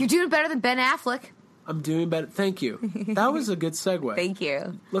you're doing better than Ben Affleck. I'm doing better. Thank you. That was a good segue. Thank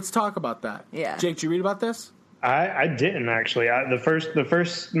you. Let's talk about that. Yeah. Jake, did you read about this? I didn't actually. The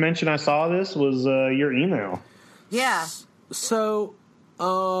first mention I saw of this was your email. Yeah. So,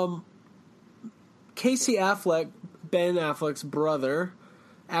 Casey Affleck, Ben Affleck's brother,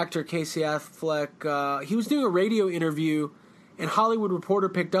 actor Casey Affleck, he was doing a radio interview, and Hollywood Reporter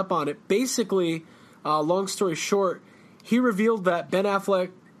picked up on it. Basically, long story short, he revealed that Ben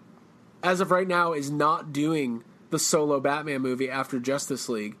Affleck, as of right now, is not doing the solo Batman movie after Justice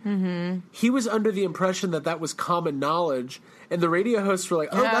League. He was under the impression that was common knowledge, and the radio hosts were like,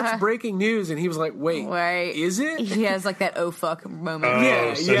 "Oh, that's breaking news," and he was like, "Wait, is it?" He has like that "oh fuck" moment.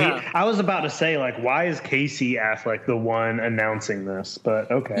 I was about to say, like, why is Casey Affleck the one announcing this? But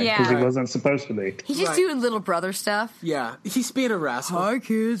okay, because he wasn't supposed to be. He's just doing little brother stuff. Yeah, he's being a rascal. Hi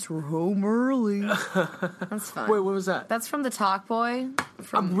kids, we're home early. That's fun. Wait, what was that? That's from the Talk Boy.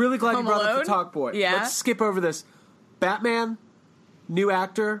 I'm really glad Home you brought up Alone? the Talk Boy. Yeah. Let's skip over this. Batman, new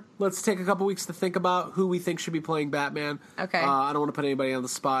actor. Let's take a couple weeks to think about who we think should be playing Batman. Okay. I don't want to put anybody on the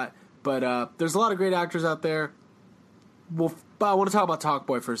spot, but there's a lot of great actors out there. I want to talk about Talk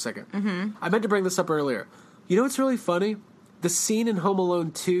Boy for a second. I meant to bring this up earlier. You know what's really funny? The scene in Home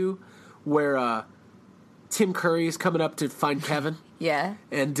Alone 2 where Tim Curry is coming up to find Kevin. Yeah.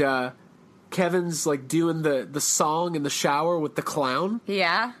 And Kevin's like doing the song in the shower with the clown.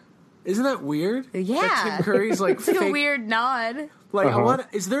 Yeah. Isn't that weird? Yeah. That Tim Curry's like It's like fake, a weird nod. Like,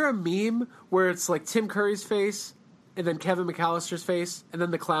 is there a meme where it's like Tim Curry's face, and then Kevin McAllister's face, and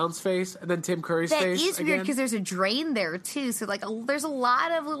then the clown's face, and then Tim Curry's That face? is weird again? because there's a drain there too. So like, there's a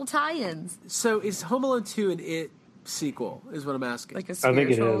lot of little tie-ins. So is Home Alone 2 an It sequel? Is what I'm asking. Like a I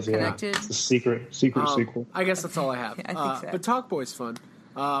think it spiritual is. Yeah, connected. it's a secret sequel. I guess that's all I have. I think so. But Talk Boy's fun.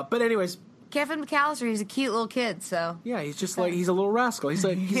 But anyways, Kevin McAllister, he's a cute little kid. So yeah, he's just like he's a little rascal. He's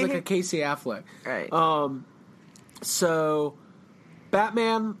like a Casey Affleck. right. So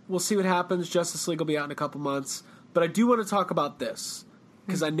Batman, we'll see what happens. Justice League will be out in a couple months. But I do want to talk about this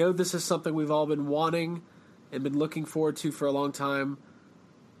because I know this is something we've all been wanting and been looking forward to for a long time.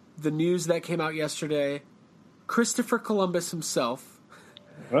 The news that came out yesterday, Christopher Columbus himself,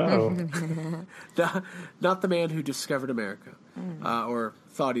 Oh, not the man who discovered America or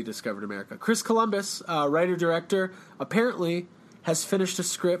thought he discovered America. Chris Columbus, writer-director, apparently has finished a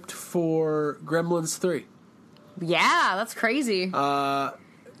script for Gremlins 3. Yeah, that's crazy.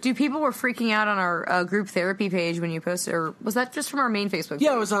 Dude, people were freaking out on our group therapy page when you posted, or was that just from our main Facebook page?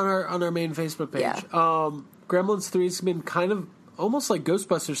 Yeah, it was on our main Facebook page. Yeah. Gremlins 3's been kind of almost like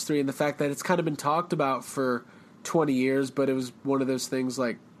Ghostbusters 3 in the fact that it's kind of been talked about for 20 years, but it was one of those things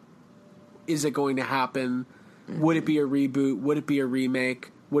like, is it going to happen? Would it be a reboot? Would it be a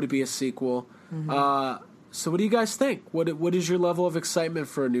remake? Would it be a sequel? So what do you guys think? What is your level of excitement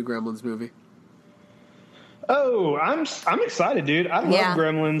for a new Gremlins movie? Oh, I'm excited, dude. I love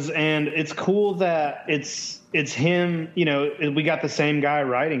Gremlins, and it's cool that it's him. You know, we got the same guy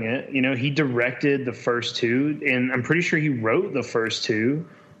writing it. You know, he directed the first two, and I'm pretty sure he wrote the first two.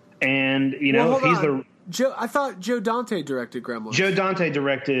 And you know, he's Joe. I thought Joe Dante directed Gremlins. Joe Dante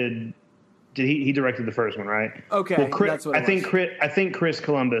directed. He directed the first one, right? Okay, well, that's what it was. I think Chris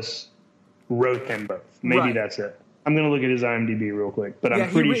Columbus wrote them both. Maybe that's it. I'm going to look at his IMDb real quick, but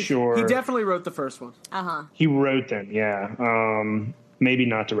I'm pretty sure he definitely wrote the first one. He wrote them. Yeah. Maybe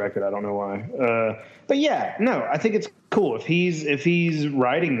not directed. I don't know why. But yeah, no, I think it's cool if he's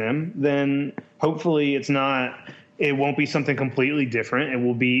writing them. Then hopefully it won't be something completely different. It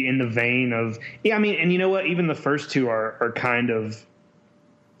will be in the vein of I mean, and you know what? Even the first two are kind of.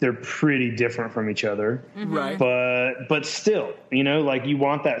 They're pretty different from each other, right? But still, you know, like you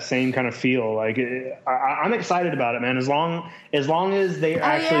want that same kind of feel. Like I'm excited about it, man. As long as they're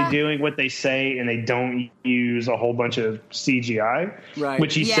actually doing what they say and they don't use a whole bunch of CGI, right?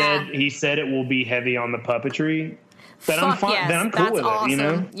 Which he said it will be heavy on the puppetry. Then I'm fine. Yes, then I'm cool with awesome. it. You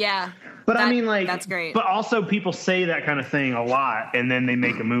know, yeah. But I mean, like, that's great. But also, people say that kind of thing a lot, and then they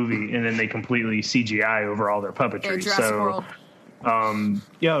make a movie, and then they completely CGI over all their puppetry. Jurassic World.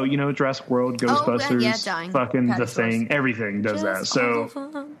 You know, Jurassic World, Ghostbusters, fucking The Thing, everything does that.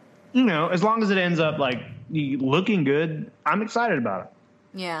 So, you know, as long as it ends up like looking good, I'm excited about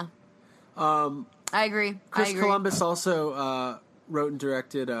it. Yeah. I agree. Chris Columbus also wrote and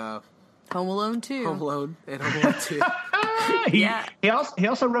directed Home Alone 2. Home Alone and Home Alone 2. He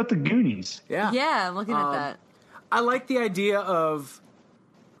also wrote The Goonies. Yeah. Yeah, I'm looking at that. I like the idea of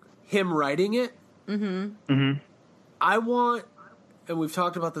him writing it. I want, and we've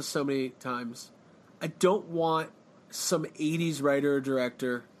talked about this so many times, I don't want some 80s writer or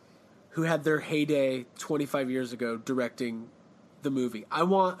director who had their heyday 25 years ago directing the movie. I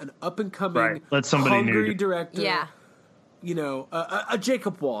want an up-and-coming, hungry director. Yeah. You know, a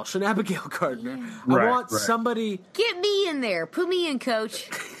Jacob Walsh, an Abigail Gardner. I want somebody... Get me in there. Put me in, coach.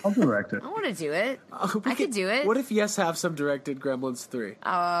 I'll direct it. I want to do it. I could do it. What if Yes Have Some directed Gremlins 3?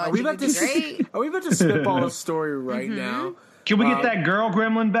 Are we about to great? Are we about to spitball a story right now? Can we get that girl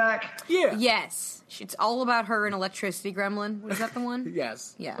gremlin back? Yeah. Yes. It's all about her and Electricity Gremlin. Was that the one?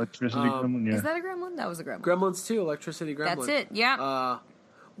 Yes. Yeah. Electricity gremlin, yeah. Is that a gremlin? That was a gremlin. Gremlins 2, Electricity Gremlin. That's it, yeah.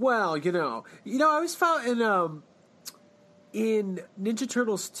 Well, you know, I always found in Ninja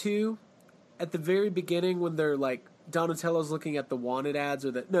Turtles 2, at the very beginning when they're like, Donatello's looking at the wanted ads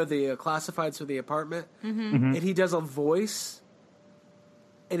or the classifieds for the apartment, and he does a voice,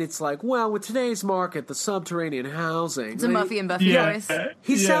 and it's like, well, with today's market, the subterranean housing. It's a Muffy and Buffy voice.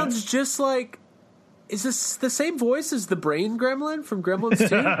 He sounds just like, is this the same voice as the Brain Gremlin from Gremlins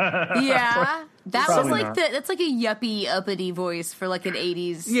 2? Yeah. That was Probably like not. that's like a yuppie uppity voice for like an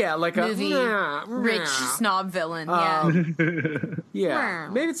 80s like movie. a Rich snob villain. Yeah,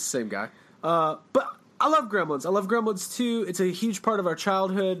 maybe it's the same guy. But I love Gremlins. I love Gremlins 2. It's a huge part of our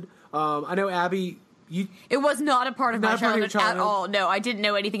childhood. I know, Abby, It was not a part of my Not a part of your childhood at childhood? all. No, I didn't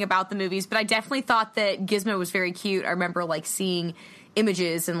know anything about the movies, but I definitely thought that Gizmo was very cute. I remember like seeing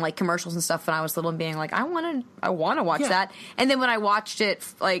images and like commercials and stuff when I was little and being like, I want to watch that. And then when I watched it,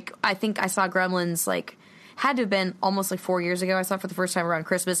 like I think I saw Gremlins like had to have been almost like 4 years ago. I saw it for the first time around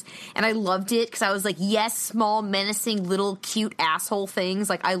Christmas, and I loved it because I was like, yes, small, menacing, little, cute asshole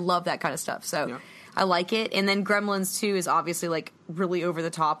things. Like, I love that kind of stuff. So I like it. And then Gremlins 2 is obviously like really over the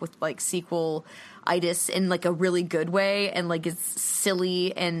top with like sequel-itis in like a really good way, and like it's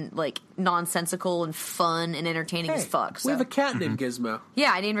silly and like nonsensical and fun and entertaining as fuck. So. We have a cat named Gizmo.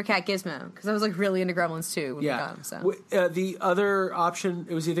 Yeah, I named her cat Gizmo because I was like really into Gremlins 2 when we got him. So. The other option,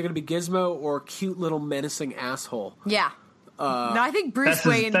 it was either going to be Gizmo or cute little menacing asshole. Yeah. No, I think Bruce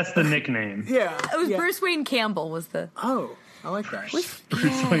Wayne. That's the nickname. Yeah. It was Bruce Wayne Campbell was the. Oh, I like that.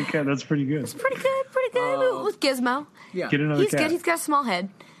 That's pretty good. It's pretty good with Gizmo. Yeah. Get another He's cat. good. He's got a small head.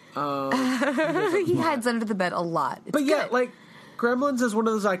 He hides under the bed a lot. It's But yeah, good. like Gremlins is one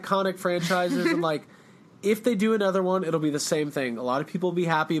of those iconic franchises, and like if they do another one, it'll be the same thing. A lot of people will be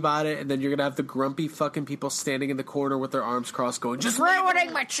happy about it, and then you're gonna have the grumpy fucking people standing in the corner with their arms crossed, going, "Just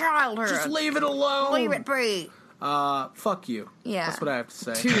ruining my childhood. Just leave it alone. Leave it be." Fuck you. Yeah. That's what I have to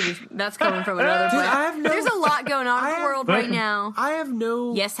say. Dude, that's coming from another place. There's a lot going on in the world right now. I have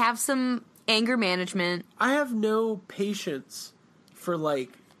no. Yes, have some anger management. I have no patience for like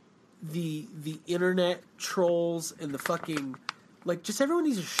the internet trolls and the fucking like. Just everyone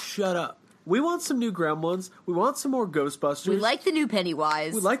needs to shut up. We want some new Gremlins. We want some more Ghostbusters. We like the new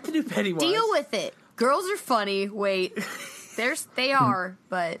Pennywise. We like the new Pennywise. Deal with it. Girls are funny. Wait, they are,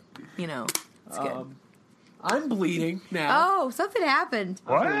 but you know, it's good. I'm bleeding now. Oh, something happened.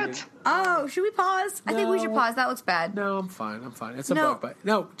 What? Oh, should we pause? I think we should pause. That looks bad. No, I'm fine. It's a bug bite.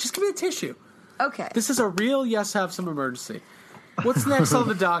 No, just give me a tissue. Okay. This is a real have some emergency. What's next on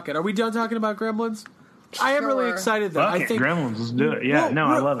the docket? Are we done talking about Gremlins? I am really excited though. Fuck it, Gremlins, let's do it. Yeah,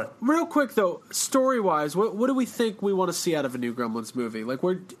 I love it. Real quick though, story wise, what do we think we want to see out of a new Gremlins movie? Like,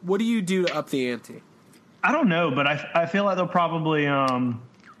 what do you do to up the ante? I don't know, but I feel like they'll probably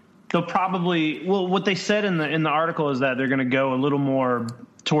well, what they said in the article is that they're going to go a little more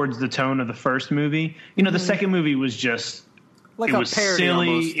towards the tone of the first movie. You know, the second movie was just like it was parody silly.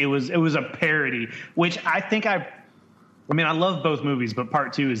 Almost. It was a parody, which I think I mean, I love both movies, but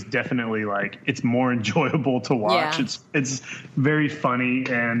part 2 is definitely like it's more enjoyable to watch. Yeah. It's very funny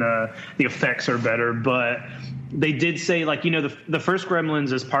and the effects are better, but they did say, like, you know, the first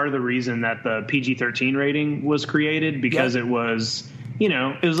Gremlins is part of the reason that the PG-13 rating was created because it was, you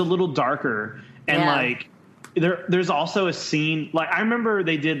know, it was a little darker and like there's also a scene like I remember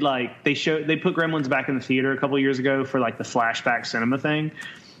they did like they put Gremlins back in the theater a couple years ago for like the flashback cinema thing,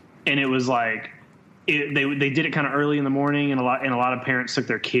 and it was like they did it kind of early in the morning, and a lot of parents took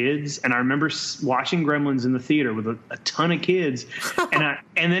their kids, and I remember watching Gremlins in the theater with a ton of kids,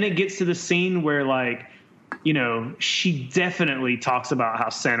 and then it gets to the scene where like, you know, she definitely talks about how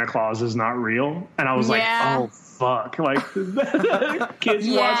Santa Claus is not real, and I was like, oh fuck, like kids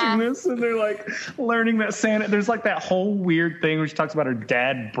watching this and they're like learning that Santa, there's like that whole weird thing where she talks about her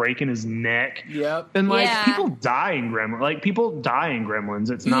dad breaking his neck, and like people die in Gremlins.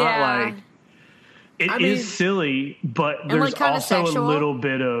 It's not like it is silly, but there's like also sexual. a little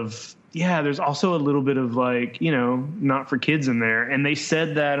bit of there's also a little bit of like, you know, not for kids in there, and they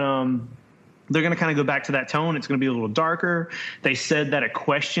said that they're going to kind of go back to that tone. It's going to be a little darker. They said that a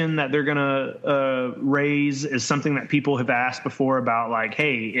question that they're going to raise is something that people have asked before about, like,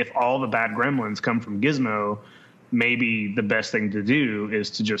 hey, if all the bad Gremlins come from Gizmo, maybe the best thing to do is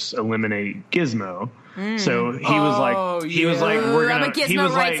to just eliminate Gizmo. So he was like, we're going to. I'm a Gizmo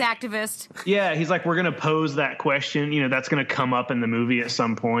rights activist. Yeah, he's like, we're going to pose that question. You know, that's going to come up in the movie at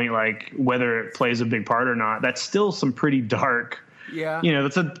some point, like whether it plays a big part or not. That's still some pretty dark. Yeah, you know,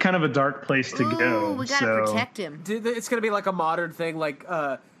 that's a kind of a dark place to go. We gotta protect him. It's gonna be like a modern thing, like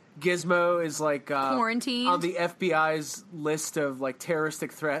Gizmo is like quarantined on the FBI's list of like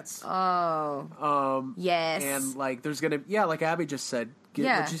terroristic threats. Oh, yes, and like there's gonna like Abby just said.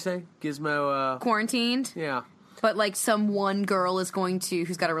 What'd you say? Gizmo quarantined. Yeah. But, like, some one girl is going to,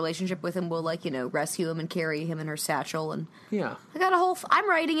 who's got a relationship with him, will, like, you know, rescue him and carry him in her satchel. And yeah. I got a whole, I'm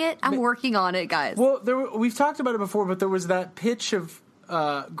writing it. I'm working on it, guys. Well, we've talked about it before, but there was that pitch of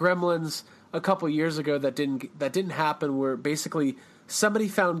Gremlins a couple years ago that didn't happen, where basically somebody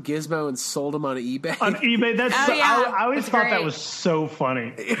found Gizmo and sold him on eBay. On eBay, that's I always thought that was so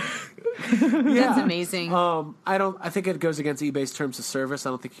funny. That's amazing. I think it goes against eBay's terms of service.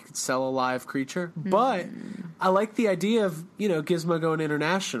 I don't think you could sell a live creature, but I like the idea of, you know, Gizmo going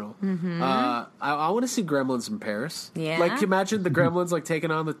international. I want to see Gremlins in Paris. Yeah, like imagine the Gremlins like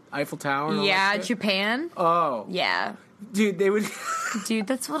taking on the Eiffel Tower. And all that shit. Japan. Oh, yeah. Dude, they would. Dude,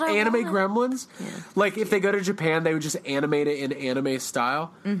 that's what I animate want. Gremlins. Yeah. Like if they go to Japan, they would just animate it in anime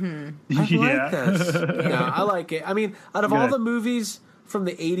style. I like this. I like it. I mean, out of all the movies from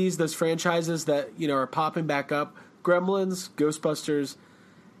the 80s, those franchises that, are popping back up, Gremlins, Ghostbusters,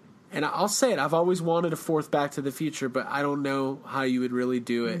 and I'll say it, I've always wanted a fourth Back to the Future, but I don't know how you would really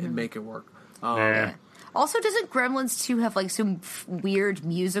do it and make it work. Also, doesn't Gremlins 2 have, like, some weird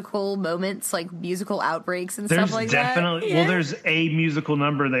musical moments, like musical outbreaks and stuff like that? Well, there's a musical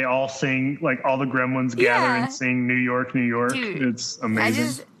number they all sing, like all the Gremlins gather and sing New York, New York. Dude, it's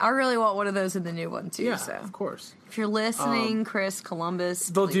amazing. I really want one of those in the new one, too. Yeah, so. of course. If you're listening, Chris Columbus,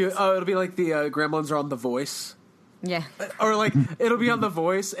 They'll please. it'll be like the Gremlins are on The Voice. Yeah. Or, like, it'll be on The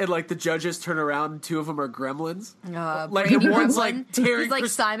Voice, and, like, the judges turn around, and two of them are Gremlins. Like, Brady one's Gremlin. Like, tearing... He's like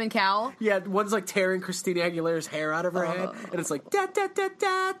Simon Cowell. Yeah, one's, like, tearing Christina Aguilera's hair out of her head, and it's like,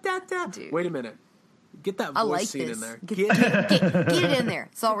 da-da-da-da-da-da. Dude. Wait a minute. Get that voice scene in there. Get it in there.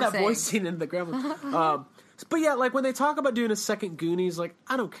 That's all we're that saying. voice scene in the Gremlins. But, yeah, like, when they talk about doing a second Goonies, like,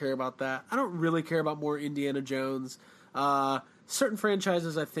 I don't care about that. I don't really care about more Indiana Jones. Certain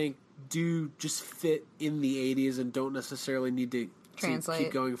franchises, I think, do just fit in the 80s and don't necessarily need to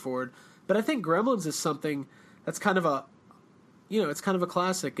keep going forward. But I think Gremlins is something that's kind of a, it's kind of a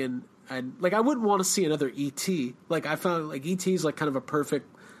classic, and like I wouldn't want to see another E.T. Like I found like E.T. is like kind of a perfect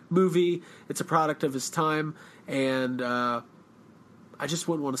movie. It's a product of his time, and I just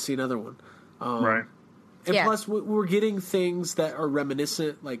wouldn't want to see another one. Right. And plus, we're getting things that are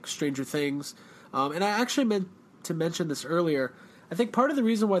reminiscent, like Stranger Things. And I actually meant to mention this earlier. I think part of the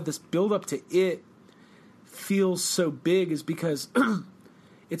reason why this build-up to it feels so big is because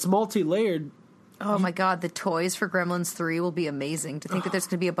it's multi-layered. Oh my god, the toys for Gremlins 3 will be amazing. To think that there's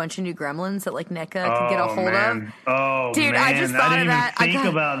going to be a bunch of new Gremlins that like NECA can get a hold of. Oh, dude, man. I just thought of that. I didn't even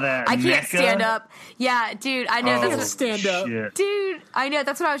think about that. I can't NECA? stand up. Yeah, dude, I know that's what, stand up. Shit. Dude, I know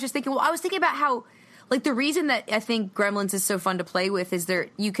that's what I was just thinking. Well, I was thinking about how like the reason that I think Gremlins is so fun to play with is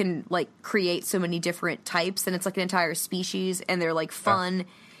you can like create so many different types, and it's like an entire species, and they're like fun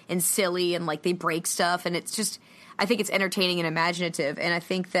and silly, and like they break stuff, and it's just I think it's entertaining and imaginative, and I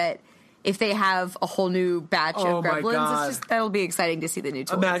think that if they have a whole new batch of Gremlins, it's just that'll be exciting to see the new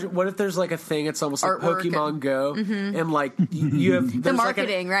toys. Imagine what if there's like a thing. It's almost like Artwork Pokemon Go, and like you have the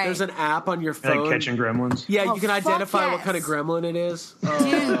marketing, right? There's an app on your phone. Like catching gremlins. Yeah, you can identify yes. what kind of gremlin it is.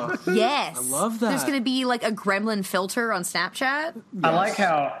 Dude, yes. I love that. There's going to be like a gremlin filter on Snapchat. Yes. I like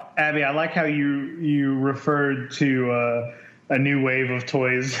how, Abby, you referred to a new wave of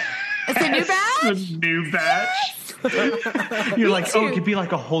toys. It's a new batch? A new batch. You're like, it could be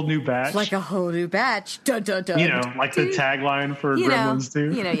like a whole new batch. Like a whole new batch. Dun, dun, dun. Like the tagline for Gremlins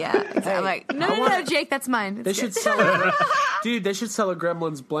 2. Yeah. Exactly. I'm like, no, Jake, that's mine. They should sell dude, they should sell a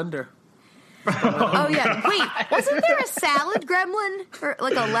Gremlins blender. Oh, yeah. Wait, wasn't there a salad gremlin? Or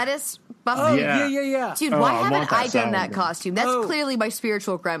like a lettuce buffet? Oh, yeah. Dude, why haven't I done that costume? That's clearly my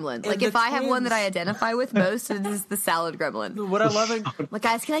spiritual gremlin. Like, if I have one that I identify with most, it is the salad gremlin. What I love like,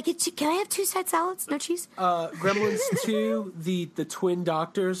 guys, can I have 2 side salads? No cheese? Gremlins 2, the twin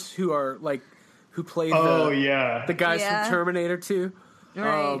doctors who are like, who play the guys from Terminator 2.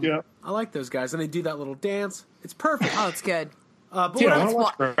 Right. I like those guys, and they do that little dance. It's perfect. Oh, it's good. But Dude,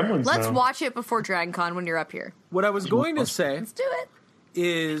 let's watch it before Dragon Con when you're up here. What I was going to say Let's do it.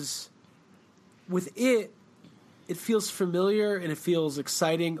 is with it feels familiar and it feels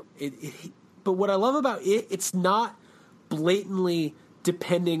exciting. But what I love about it's not blatantly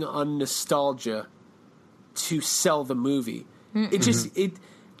depending on nostalgia to sell the movie. Mm-mm. It just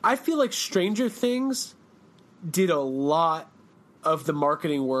I feel like Stranger Things did a lot of the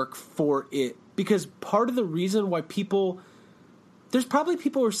marketing work for it, because part of the reason why there's probably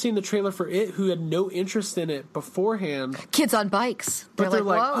people who are seeing the trailer for it who had no interest in it beforehand. Kids on bikes. But they're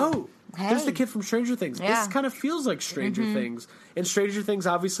like, whoa. There's the kid from Stranger Things. Yeah. This kind of feels like Stranger Things. And Stranger Things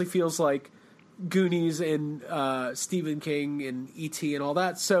obviously feels like Goonies and Stephen King and E.T. and all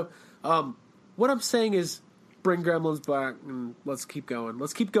that. So what I'm saying is bring Gremlins back and let's keep going.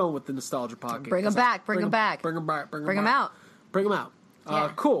 Let's keep going with the nostalgia pocket. Bring them back. Bring them back. Bring them back. Bring them out. Bring them out.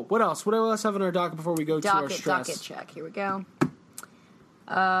 Yeah. Cool. What else? What else have in our docket before we go to our stress? Docket check. Here we go.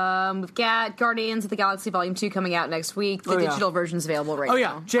 We've got Guardians of the Galaxy Volume 2 coming out next week. The digital version is available right now. Oh,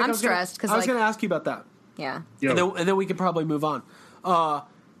 yeah. Jake, I'm stressed because I was going to ask you about that. Yeah. And then we can probably move on.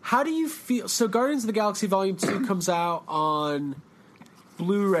 How do you feel? So Guardians of the Galaxy Volume 2 comes out on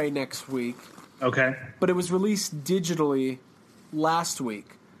Blu-ray next week. Okay. But it was released digitally last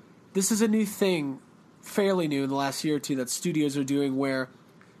week. This is a new thing, fairly new in the last year or two, that studios are doing, where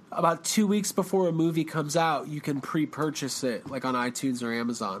about 2 weeks before a movie comes out, you can pre-purchase it, like on iTunes or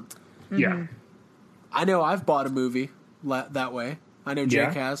Amazon. Yeah. I know I've bought a movie that way. I know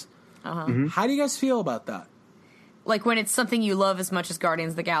Jake has. Uh-huh. How do you guys feel about that? like when it's something you love as much as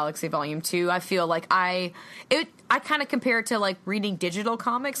Guardians of the Galaxy Volume 2, I feel like I kind of compare it to like reading digital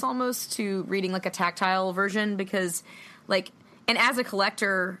comics almost to reading like a tactile version, because like, and as a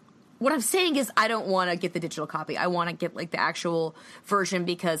collector, what I'm saying is I don't want to get the digital copy. I want to get like the actual version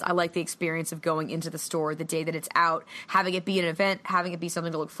because I like the experience of going into the store the day that it's out, having it be an event, having it be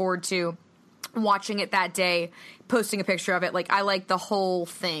something to look forward to, watching it that day, posting a picture of it. Like, I like the whole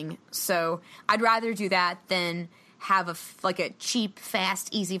thing. So I'd rather do that than have a cheap, fast,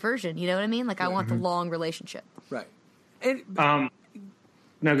 easy version. You know what I mean? Like, I want the long relationship. Right. And,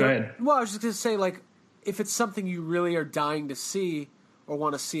 no, go ahead. Well, I was just going to say, like, if it's something you really are dying to see or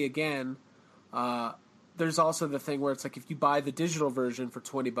want to see again, there's also the thing where it's like if you buy the digital version for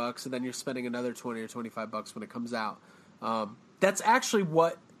 $20 and then you're spending another $20 or $25 when it comes out, that's actually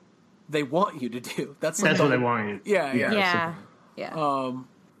what they want you to do. That's what they want you. Yeah.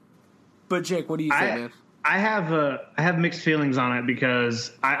 But Jake, what do you think, man? I have mixed feelings on it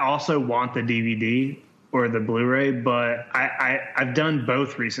because I also want the DVD or the Blu-ray, but I've done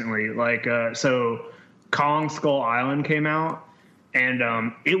both recently. Like, so Kong Skull Island came out,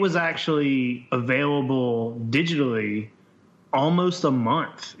 and it was actually available digitally almost a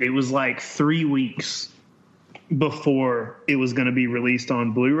month. It was like 3 weeks before it was going to be released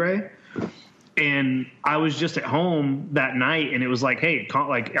on Blu-ray. And I was just at home that night, and it was like, hey, Kong,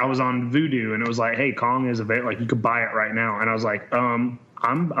 like I was on Vudu, and it was like, hey, Kong is available. Like, you could buy it right now. And I was like, I'm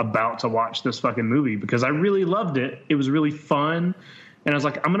about to watch this fucking movie because I really loved it. It was really fun. And I was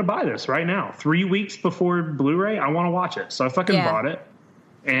like, I'm going to buy this right now. 3 weeks before Blu-ray, I want to watch it. So I fucking bought it.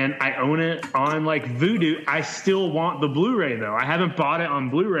 And I own it on, like, Vudu. I still want the Blu-ray, though. I haven't bought it on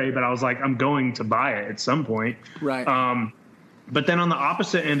Blu-ray, but I was like, I'm going to buy it at some point. Right. But then on the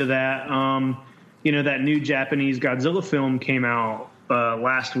opposite end of that, that new Japanese Godzilla film came out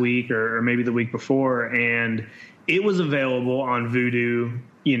last week or maybe the week before, and it was available on Vudu,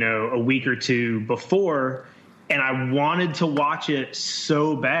 a week or two before, and I wanted to watch it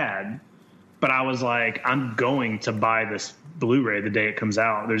so bad, but I was like, I'm going to buy this Blu-ray the day it comes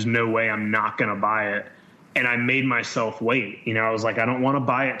out. There's no way I'm not going to buy it. And I made myself wait. I was like, I don't want to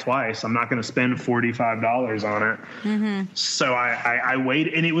buy it twice. I'm not going to spend $45 on it. Mm-hmm. So I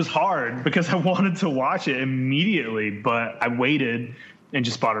waited, and it was hard because I wanted to watch it immediately, but I waited and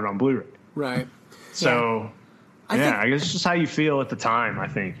just bought it on Blu-ray. Right. So, I guess it's just how you feel at the time. I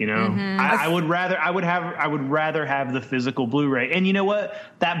think Mm-hmm. I would rather have the physical Blu-ray. And you know what?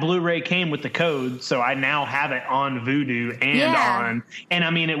 That Blu-ray came with the code, so I now have it on Vudu and I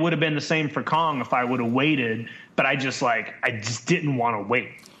mean, it would have been the same for Kong if I would have waited. But I just didn't want to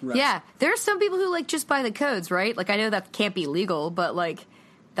wait. Right. Yeah, there are some people who like just buy the codes, right? Like, I know that can't be legal, but like.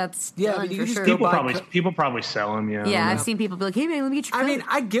 That's done for sure. People probably sell them. Yeah, I've seen people be like, "Hey man, let me get your code." I mean,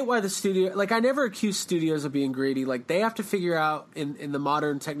 I get why the studio. Like, I never accuse studios of being greedy. Like, they have to figure out in the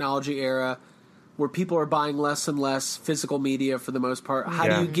modern technology era, where people are buying less and less physical media for the most part. How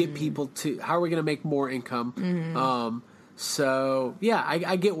do you get people to? How are we going to make more income? Mm-hmm. So yeah,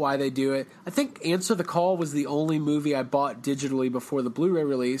 I get why they do it. I think Answer the Call was the only movie I bought digitally before the Blu-ray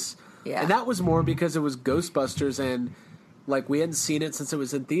release. Yeah, and that was more because it was Ghostbusters and. Like, we hadn't seen it since it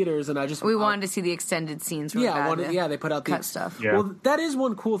was in theaters, and we wanted to see the extended scenes. Really they put out the cut stuff. Yeah. Well, that is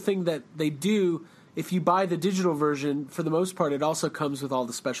one cool thing that they do. If you buy the digital version, for the most part, it also comes with all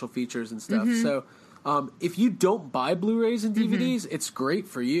the special features and stuff. Mm-hmm. So, if you don't buy Blu-rays and DVDs, it's great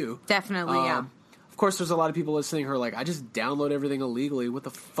for you. Definitely, yeah. Of course, there's a lot of people listening who are like, I just download everything illegally. What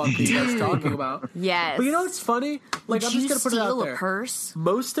the fuck are you guys talking about? Yes. But you know what's funny? Like, I'm just going to put it out there. A purse?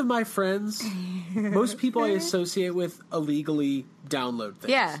 Most of my friends, most people I associate with illegally download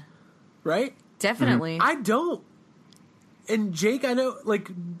things. Yeah. Right? Definitely. I don't. And Jake, I know, like,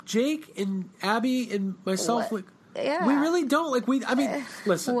 Jake and Abby and myself, like, we really don't. Like,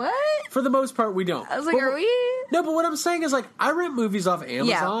 listen. What? For the most part, we don't. I was like, are we? No, but what I'm saying is, like, I rent movies off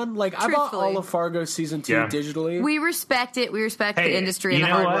Amazon. Yeah, like, I bought all of Fargo Season 2 digitally. We respect it. We respect the industry and the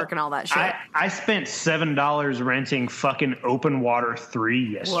hard work and all that shit. I spent $7 renting fucking Open Water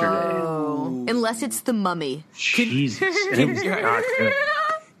 3 yesterday. Whoa. Unless it's The Mummy. Jesus. It was not good.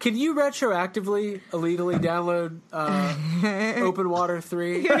 Can you retroactively, illegally download Open Water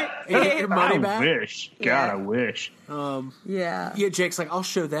 3 and get your money back? I wish. Yeah. Yeah, Jake's like, I'll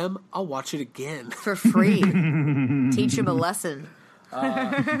show them. I'll watch it again. For free. Teach them a lesson.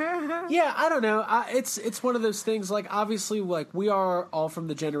 Yeah, I don't know. It's one of those things, like, obviously, like, we are all from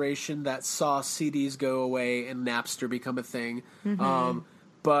the generation that saw CDs go away and Napster become a thing. Mm-hmm.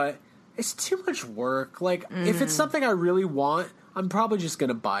 But it's too much work. Like, if it's something I really want, I'm probably just going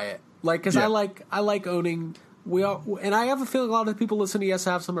to buy it. Like, because I like owning we all, and I have a feeling a lot of the people listening to Yes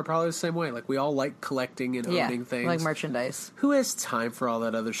Have Some are probably the same way. Like, we all like collecting and owning things. Like merchandise. Who has time for all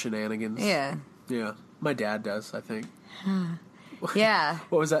that other shenanigans? Yeah. Yeah. My dad does, I think. Yeah.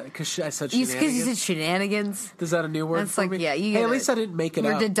 What was that? Because I said shenanigans? Because you said shenanigans. Is that a new word That's for like, me? yeah. Hey, at least I didn't make it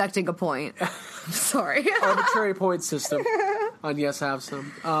We're up. deducting a point. Sorry. Arbitrary point system on Yes Have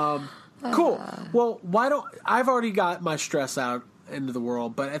Some. Cool. Well, why don't... I've already got my stress out into the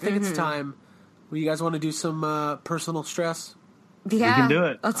world, but I think it's time... Well, you guys want to do some personal stress? Yeah. We can do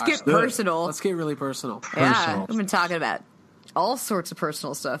it. Let's get do it. personal. Let's get really personal. Yeah. We've been talking about all sorts of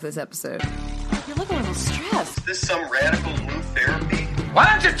personal stuff this episode. You're looking a little stressed. Is this some radical new therapy? Why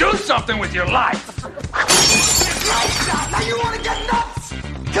don't you do something with your life? Now you want to get nuts?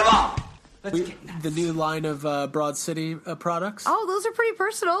 Come on. The new line of Broad City products. Oh, those are pretty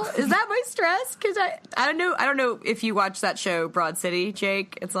personal. Is that my stress? Because I don't know if you watch that show Broad City,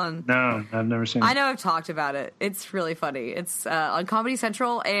 Jake. It's on. No, I've never seen it. I know I've talked about it. It's really funny. It's on Comedy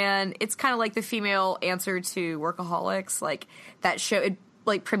Central, and it's kind of like the female answer to Workaholics. Like that show, it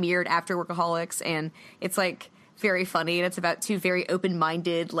like premiered after Workaholics, and it's like very funny, and it's about two very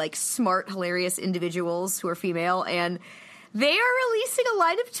open-minded, like smart, hilarious individuals who are female, and they are releasing a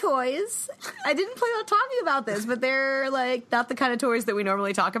line of toys. I didn't plan on talking about this, but they're like not the kind of toys that we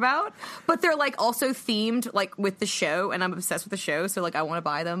normally talk about. But they're like also themed like with the show, and I'm obsessed with the show, so like I want to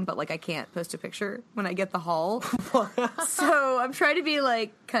buy them, but like I can't post a picture when I get the haul. So I'm trying to be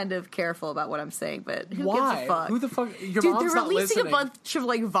like kind of careful about what I'm saying, but who gives a fuck? Who the fuck? Your Dude, mom's they're not releasing listening. a bunch of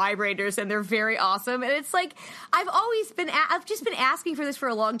like vibrators, and they're very awesome. And it's like I've just been asking for this for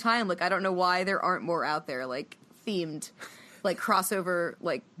a long time. Like I don't know why there aren't more out there, like themed, like crossover,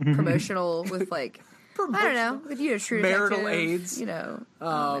 like promotional with like I don't know, with True Marital Detective, aids. I don't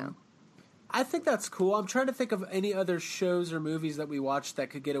know. I think that's cool. I'm trying to think of any other shows or movies that we watched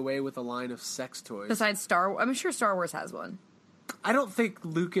that could get away with a line of sex toys. Besides Star Wars, I'm sure Star Wars has one. I don't think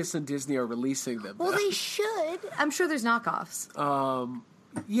Lucas and Disney are releasing them. Well, though. they should. I'm sure there's knockoffs.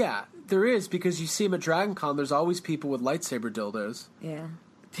 Yeah, there is, because you see them at Dragon Con, there's always people with lightsaber dildos. Yeah.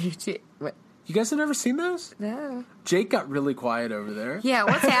 What? You guys have never seen those? No. Jake got really quiet over there. Yeah,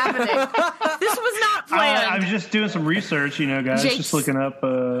 what's happening? This was not planned. I was just doing some research, guys. Jake's just looking up.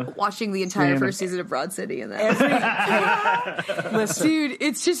 Watching the entire first season of Broad City and that. Listen, Dude,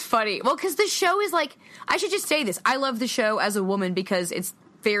 it's just funny. Well, because the show is like, I should just say this. I love the show as a woman because it's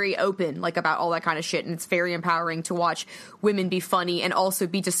very open, like about all that kind of shit, and it's very empowering to watch women be funny and also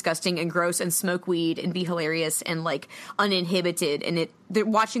be disgusting and gross and smoke weed and be hilarious and like uninhibited. And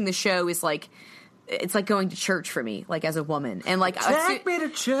watching the show is like, it's like going to church for me, like as a woman. And like, take me to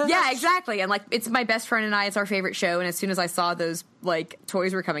church. yeah, exactly. And like, it's my best friend and I. It's our favorite show. And as soon as I saw those like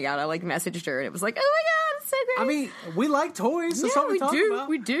toys were coming out, I like messaged her, and it was like, oh my god, it's so great. I mean, we like toys. That's yeah, what we talk do. about.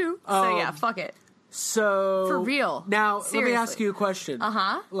 We do. So yeah, fuck it. So For real. Now, let Seriously. me ask you a question.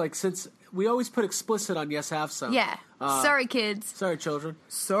 Uh-huh. Like, since we always put explicit on Yes Have Some. Yeah. Sorry, kids. Sorry, children.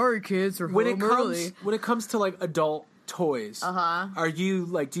 Sorry, kids. We're When it home comes early. when it comes to like adult toys, are you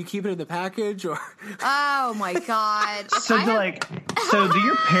like, do you keep it in the package or? Oh my god. So do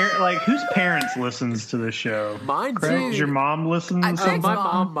your whose parents listens to the show? Mine Craig, do. does your mom listens? I- My Craig's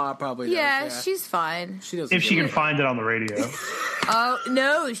mom mom. probably does. Yeah, she's fine. She doesn't. If she give can a- find it on the radio. Oh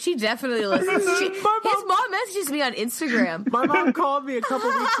no, she definitely listens. His mom messages me on Instagram. My mom called me a couple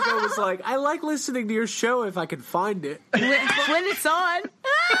weeks ago. Was like, I like listening to your show if I can find it. when it's on.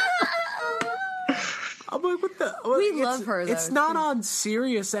 I'm like, what the? We love her, though. It's not on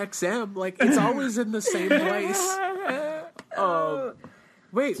Sirius XM. Like, it's always in the same place.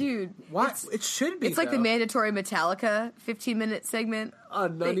 Wait, Dude, what? It should be. It's like the though. mandatory Metallica 15-minute segment.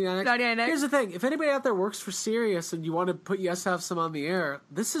 On 99. 99. Here's the thing: if anybody out there works for Sirius and you want to put Yes Have Some on the air,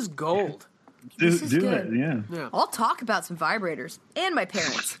 this is gold. Do is it, good. yeah. I'll talk about some vibrators and my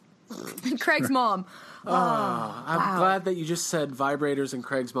parents. Craig's mom. I'm glad that you just said vibrators and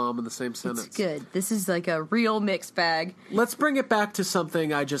Craig's mom in the same sentence. It's good. This is like a real mixed bag. Let's bring it back to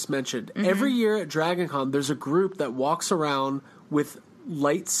something I just mentioned. Every year at Dragon Con, there's a group that walks around with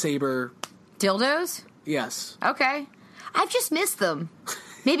lightsaber. Dildos? Yes. Okay. I've just missed them.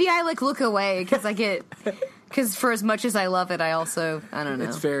 Maybe I like look away because for as much as I love it, I don't know.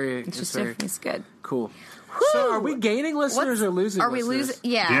 It's very It's good. cool. So are we gaining listeners or losing Are we listeners?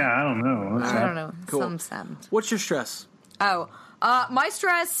 losing? Yeah. Yeah, I don't know. I don't know. Cool. Something's happened. What's your stress? Oh, my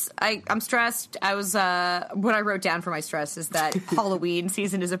stress. I'm stressed. I was what I wrote down for my stress is that Halloween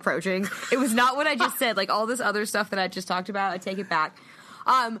season is approaching. It was not what I just said. Like all this other stuff that I just talked about, I take it back.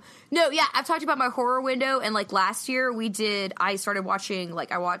 No, yeah, I've talked about my horror window, and like last year I started watching,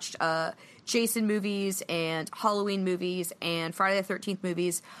 like I watched Jason movies and Halloween movies and Friday the 13th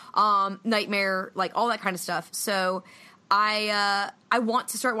movies, Nightmare, like all that kind of stuff. So I want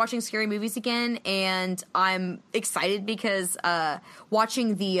to start watching scary movies again, and I'm excited because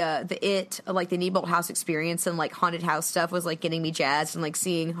watching the It, like the Neibolt House experience and like haunted house stuff was like getting me jazzed, and like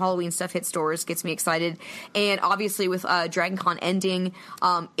seeing Halloween stuff hit stores gets me excited. And obviously with Dragon Con ending,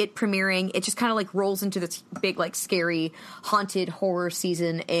 It premiering, it just kind of like rolls into this big like scary haunted horror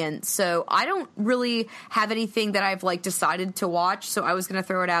season. And so I don't really have anything that I've like decided to watch, so I was going to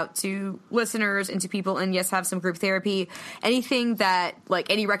throw it out to listeners and to people, and yes, have some group therapy. Anything that,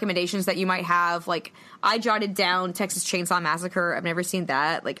 like, any recommendations that you might have, like, I jotted down Texas Chainsaw Massacre. I've never seen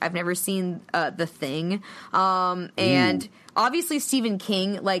that. Like, I've never seen The Thing. And obviously Stephen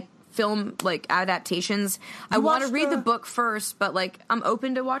King, like, film, like, adaptations. I want to read the book first, but, like, I'm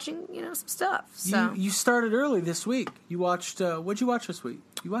open to watching, some stuff. So You started early this week. You watched, what'd you watch this week?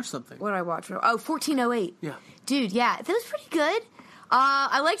 You watched something. What did I watch? Oh, 1408. Yeah. Dude, yeah. That was pretty good.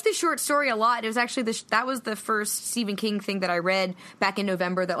 I liked the short story a lot. It was actually that was the first Stephen King thing that I read back in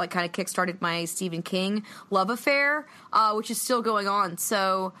November that like kind of kickstarted my Stephen King love affair, which is still going on.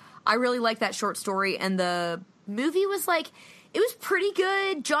 So I really liked that short story, and the movie was like, it was pretty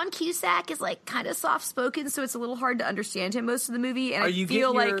good. John Cusack is like kind of soft spoken, so it's a little hard to understand him most of the movie. And Are I you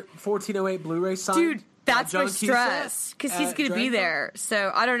feel getting like your 1408 Blu-ray signed? Dude, that's John my stress because he's going to be there.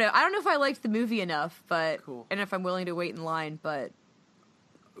 So I don't know. I don't know if I liked the movie enough, but Cool. and if I'm willing to wait in line, but.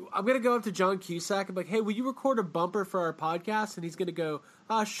 I'm going to go up to John Cusack and be like, hey, will you record a bumper for our podcast? And he's going to go,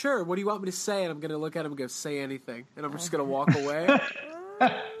 sure. What do you want me to say? And I'm going to look at him and go, say anything. And I'm just going to walk away.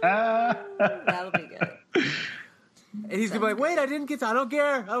 That'll be good. And he's going to be like, wait, I don't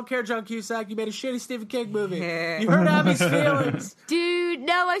care. I don't care, John Cusack. You made a shitty Stephen King movie. You hurt Abby's feelings. Dude,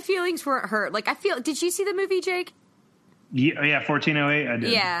 no, my feelings weren't hurt. Like, did you see the movie, Jake? Yeah, 1408, I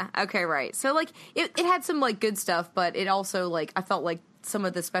did. Yeah, okay, right. So, like, it had some, like, good stuff, but it also, like, I felt like some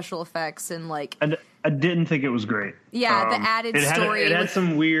of the special effects and, like... I didn't think it was great. Yeah, the added story. It had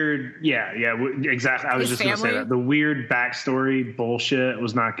some weird... Yeah, exactly. I was just going to say that. The weird backstory bullshit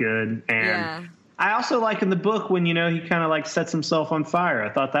was not good. And I also like in the book when, he kind of, like, sets himself on fire. I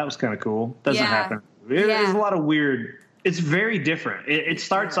thought that was kind of cool. Doesn't happen. There's a lot of weird... It's very different. It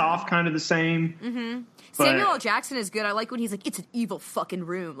starts off kind of the same. Mm-hmm. Samuel L. Jackson is good. I like when he's like, it's an evil fucking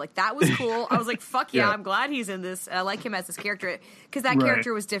room. Like, that was cool. I was like, fuck yeah, I'm glad he's in this. I like him as this character because that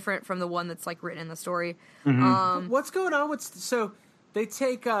character was different from the one that's, like, written in the story. Mm-hmm. What's going on with... So, they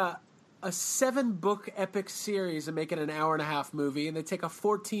take a 7-book epic series and make it an hour-and-a-half movie, and they take a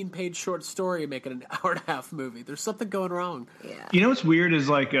 14-page short story and make it an hour-and-a-half movie. There's something going wrong. Yeah. You know what's weird is,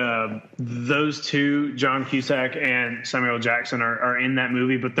 like, those two, John Cusack and Samuel L. Jackson, are in that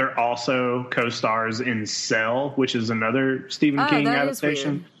movie, but they're also co-stars in Cell, which is another Stephen King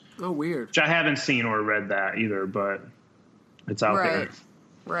adaptation. Oh, weird. Which I haven't seen or read that either, but it's out there.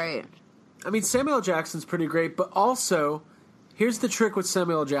 Right. I mean, Samuel L. Jackson's pretty great, but also, here's the trick with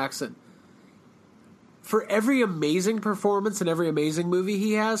Samuel L. Jackson. For every amazing performance and every amazing movie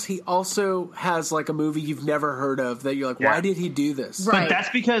he also has, like, a movie you've never heard of that you're like, why did he do this? Right. But that's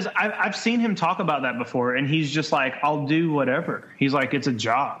because I've seen him talk about that before, and he's just like, I'll do whatever. He's like, it's a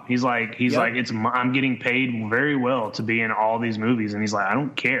job. He's like, I'm getting paid very well to be in all these movies, and he's like, I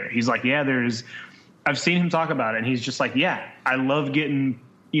don't care. He's like, I've seen him talk about it, and he's just like, I love getting,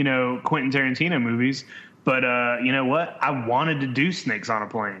 Quentin Tarantino movies. But you know what? I wanted to do Snakes on a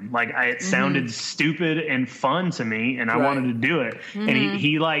Plane. Like, it sounded stupid and fun to me, and I wanted to do it. Mm-hmm. And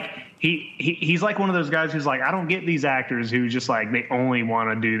he's like one of those guys who's like, I don't get these actors who just like they only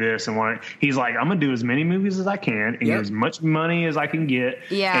want to do this and want. He's like, I'm gonna do as many movies as I can and get as much money as I can get.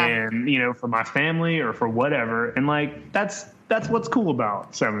 Yeah. And for my family or for whatever. And like that's what's cool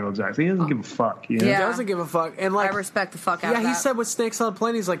about Samuel L. Jackson. He doesn't give a fuck. He doesn't give a fuck. And like, I respect the fuck out of that. Yeah, he said with Snakes on a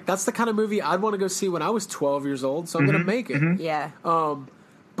Plane, he's like, that's the kind of movie I'd want to go see when I was 12 years old, so I'm going to make it. Mm-hmm. Yeah.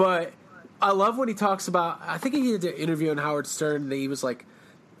 But I love when he talks about, I think he did an interview on Howard Stern, and he was like,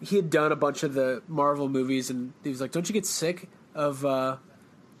 he had done a bunch of the Marvel movies, and he was like, don't you get sick of,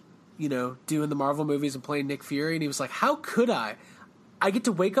 doing the Marvel movies and playing Nick Fury? And he was like, how could I? I get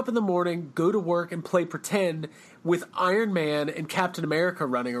to wake up in the morning, go to work, and play pretend with Iron Man and Captain America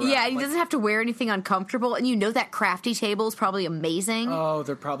running around. Yeah, he doesn't have to wear anything uncomfortable, and that crafty table is probably amazing. Oh,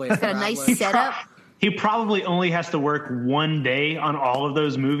 they're probably got a nice setup. He probably only has to work one day on all of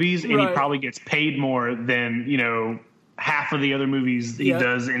those movies, and he probably gets paid more than half of the other movies he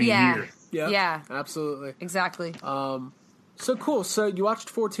does in a year. Yeah, absolutely, exactly. So cool. So you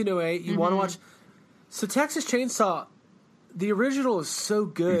watched 1408. You want to watch? So Texas Chainsaw. the original is so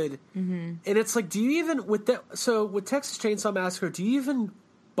good, and it's like, do you even with Texas Chainsaw Massacre? Do you even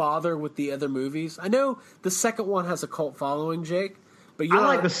bother with the other movies? I know the second one has a cult following, Jake, but I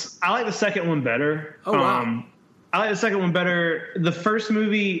like the second one better. Oh wow. I like the second one better. The first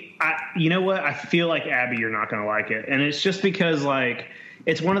movie, you know what? I feel like, Abby, you're not going to like it. And it's just because, like,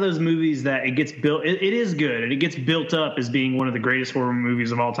 it's one of those movies that it gets built. It is good, and it gets built up as being one of the greatest horror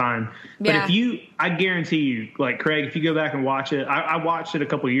movies of all time. But I guarantee you, like, Craig, if you go back and watch it, I watched it a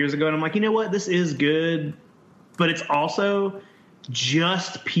couple of years ago, and I'm like, you know what? This is good, but it's also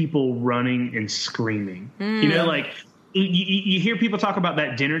just people running and screaming. You know, like, you hear people talk about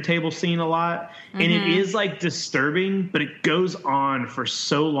that dinner table scene a lot, and it is, like, disturbing, but it goes on for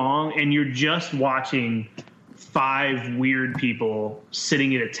so long, and you're just watching 5 weird people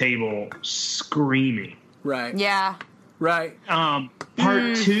sitting at a table screaming. Right. Yeah. Right.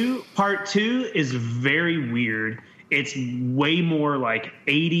 Part two is very weird. It's way more like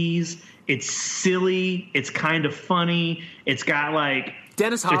 80s. It's silly. It's kind of funny. It's got like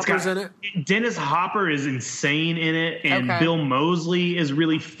Dennis Hopper's in it. Dennis Hopper is insane in it, and Bill Moseley is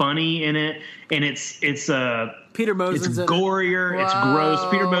really funny in it. And it's Peter Mosen's it's gorier. It's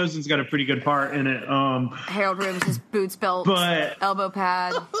gross. Peter Mosen's got a pretty good part in it. Harold Ramis's boots, belt, elbow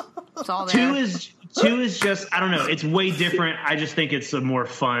pad. It's all there. Two is just, I don't know. It's way different. I just think it's a more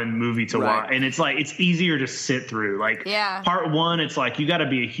fun movie to watch, and it's like it's easier to sit through. Like part 1, it's like you got to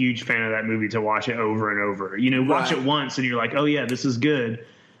be a huge fan of that movie to watch it over and over. You know, watch it once and you're like, oh yeah, this is good,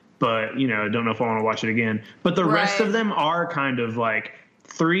 but you know, don't know if I want to watch it again. But the rest of them are kind of like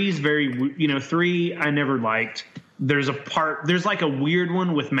 3's very, you know, 3 I never liked. There's like a weird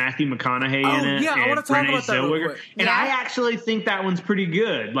one with Matthew McConaughey in it. Yeah, I want to talk about that real quick. And I actually think that one's pretty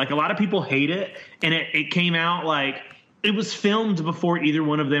good. Like, a lot of people hate it, and it came out like it was filmed before either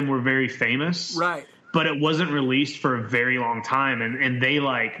one of them were very famous. Right. But it wasn't released for a very long time, and they,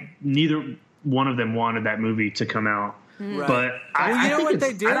 like, neither one of them wanted that movie to come out. Right. But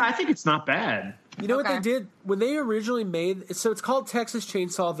I think it's not bad. You know what they did when they originally made? So it's called Texas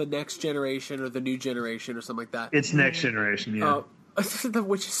Chainsaw: The Next Generation or The New Generation or something like that. It's Next Generation, yeah.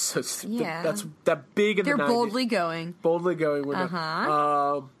 Which is so stupid. Yeah. That's that big in the 90s. They're boldly going. Boldly going with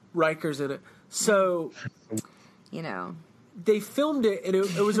it. Riker's in it. So, you know, they filmed it, and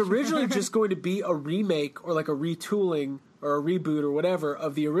it was originally just going to be a remake or like a retooling or a reboot or whatever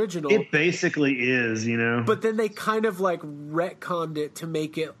of the original. It basically is, you know. But then they kind of like retconned it to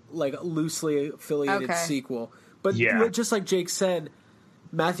make it like a loosely affiliated sequel. But just like Jake said,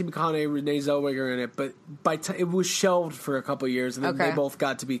 Matthew McConaughey, Renee Zellweger in it, but it was shelved for a couple of years, and then they both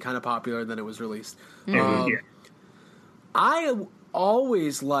got to be kind of popular, and then it was released. I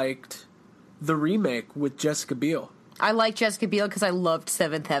always liked the remake with Jessica Biel. I like Jessica Biel because I loved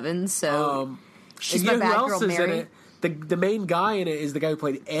Seventh Heaven, so she's my bad girl, Mary. The main guy in it is the guy who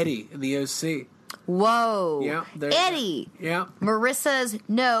played Eddie in the OC. Whoa. Yeah. Eddie. Yeah. Marissa's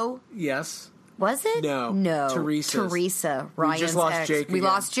no. Yes. Was it? No. Teresa. Ryan's we just lost ex. Jake. We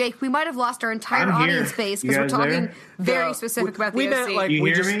lost Jake. We might have lost our entire audience base because we're talking very specific about the OC. Meant, like, you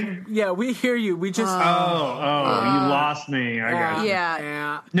hear me? Yeah, we hear you. We just... you lost me. I got you.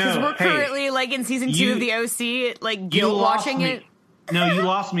 Yeah. Because we're currently like in season 2 of the OC, like guilt watching it. No, you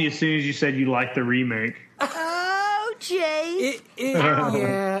lost me as soon as you said you liked the remake. Oh, Jay.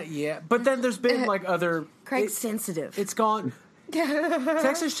 Yeah. But then there's been like other... Craig's sensitive. It's gone...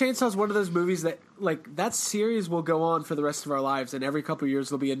 Texas Chainsaw is one of those movies that, like, that series will go on for the rest of our lives, and every couple of years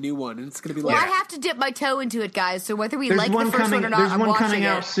there'll be a new one, and it's going to be like... Well, I have to dip my toe into it, guys, so whether we like the first one or not, I'm watching it. There's one coming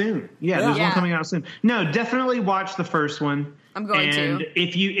out soon. There's one coming out soon. No, definitely watch the first one. I'm going to. And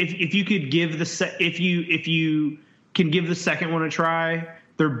if you could give if you can give the second one a try,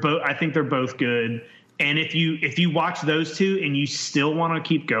 I think they're both good. And if you watch those two and you still want to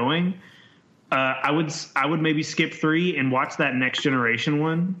keep going, I would maybe skip 3 and watch that Next Generation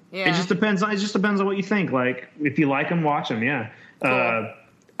one. Yeah. It just depends on what you think. Like, if you like them, watch them. Yeah. Cool.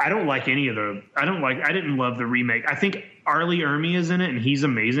 I don't like any of the. I didn't love the remake. I think Arlie Ermy is in it, and he's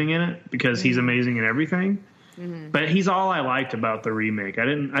amazing in it because he's amazing in everything. Mm-hmm. But he's all I liked about the remake. I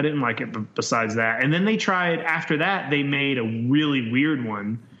didn't like it besides that. And then they tried after that. They made a really weird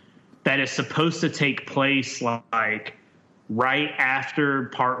one that is supposed to take place like right after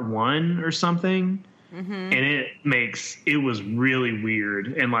part 1 or something. Mm-hmm. And it was really weird.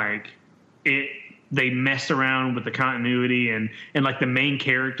 And like they messed around with the continuity and like the main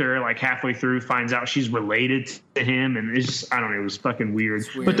character, like halfway through, finds out she's related to him. And it's just, I don't know, it was fucking weird.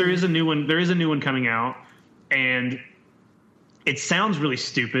 But there is a new one coming out, and it sounds really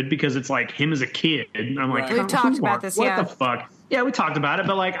stupid because it's like him as a kid. I'm like, we've talked about this. What the fuck? Yeah, we talked about it,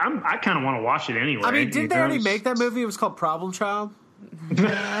 but like I kind of want to watch it anyway. I mean, didn't they already It's- make that movie? It was called Problem Child.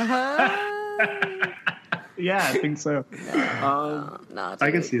 Yeah, I think so. No, I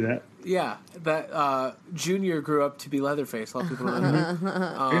can see that. Yeah, that Junior grew up to be Leatherface. A lot of people don't know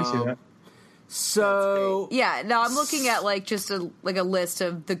that. I can see that. So Yeah, no, I'm looking at like just a list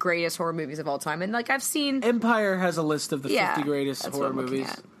of the greatest horror movies of all time, and like I've seen. Empire has a list of the 50 greatest that's horror what I'm looking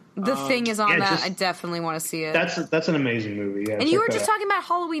movies. at. The Thing is on yeah, that. just- I definitely want to see it. That's an amazing movie. Yeah, and you check were that just out. talking about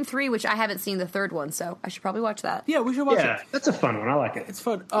Halloween 3, which I haven't seen the third one, so I should probably watch that. Yeah, we should watch Yeah, it. that's a fun one. I like it. It's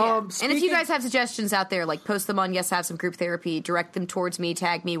fun. Yeah. And if speaking- you guys have suggestions out there, like post them on Yes Have Some Group Therapy, direct them towards me,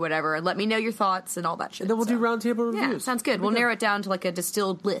 tag me, whatever, and let me know your thoughts and all that shit. then we'll do roundtable Yeah, reviews. sounds good. It'll We'll be narrow it down to like a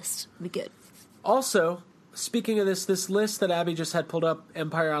distilled list. It'll be good. Also, speaking of this list that Abby just had pulled up,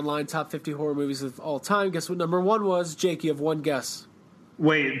 Empire Online Top 50 Horror Movies of All Time. Guess what number one was? Jake, you have one guess.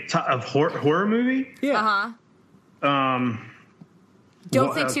 Wait, of horror movie? Yeah.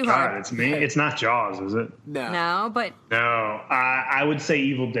 Don't think too God, hard. It's me. It's not Jaws, is it? No. No, but No, I would say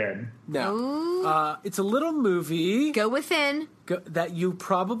Evil Dead. No. It's a little movie go within. that you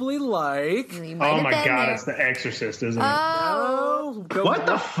probably like. You might Oh have my been God, there. it's The Exorcist, isn't Oh, go it? What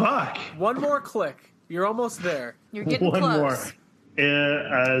the fuck? One more click. You're almost there. You're getting One close. more.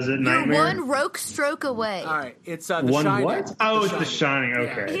 Is it You're Nightmare? one rogue stroke away. All right. It's The One Shining. what? Oh, it's The Shining.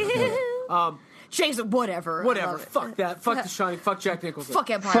 Okay. Jason, whatever. I Whatever. love it. Fuck that. Fuck The Shining. Fuck Jack Nicholson. Fuck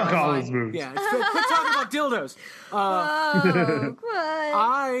Empire Fuck all Online. those movies. Yeah. Quit talking about dildos. Oh, what?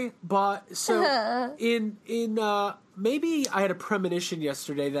 I bought in maybe I had a premonition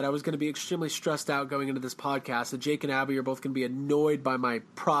yesterday that I was going to be extremely stressed out going into this podcast. That Jake and Abby are both going to be annoyed by my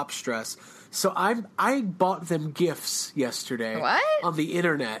prop stress. So I bought them gifts yesterday. What? On the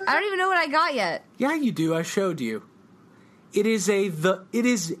internet? I don't even know what I got yet. Yeah, you do. I showed you. It is a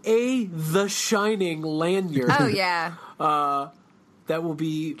The Shining lanyard. Oh yeah, That will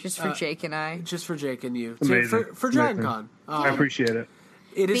be just for Jake and I. Just for Jake and you. Amazing. For Dragon Con. I appreciate it.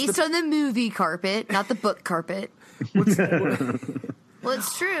 It is Based on the movie carpet, not the book carpet. Well,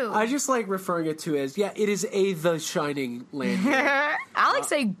 it's true. I just like referring it to as, it is a The Shining lanyard. I like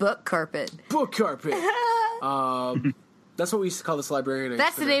saying book carpet. Book carpet. That's what we used to call this librarian.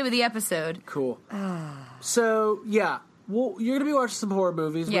 That's the name of the episode. Cool. So, yeah. Well, you're going to be watching some horror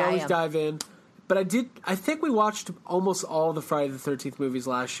movies. We Yeah, I always am. dive in. But I think we watched almost all the Friday the 13th movies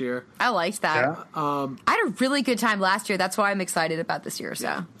last year. I liked that. Yeah. I had a really good time last year. That's why I'm excited about this year. So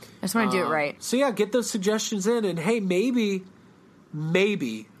I just want to do it right. So, yeah, get those suggestions in. And, hey, maybe,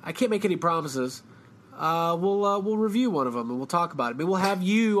 I can't make any promises. We'll review one of them and we'll talk about it. Maybe we'll have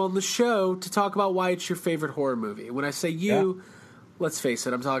you on the show to talk about why it's your favorite horror movie. When I say you, let's face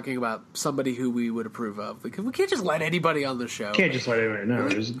it, I'm talking about somebody who we would approve of. Because we can't just let anybody on the show. Can't just let anybody know.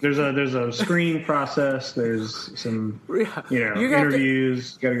 There's a screening process. There's some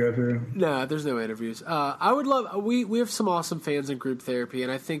interviews you got to go through. No, there's no interviews. I would love. We have some awesome fans in group therapy,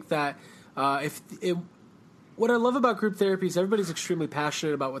 and I think that what I love about group therapy is everybody's extremely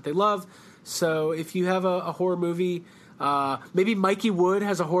passionate about what they love. So if you have a horror movie, maybe Mikey Wood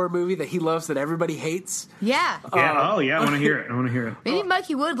has a horror movie that he loves that everybody hates. Yeah. Yeah. I want to hear it. Maybe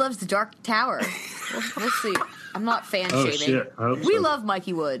Mikey Wood loves The Dark Tower. We'll see. I'm not fan shaming. Shit. I hope We so. love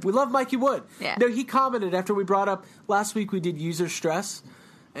Mikey Wood. We love Mikey Wood. Yeah. No, he commented after we brought up last week. We did user stress,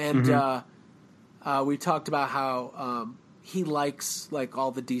 and we talked about how he likes like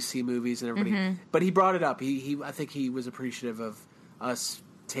all the DC movies and everybody. But he brought it up. I think he was appreciative of us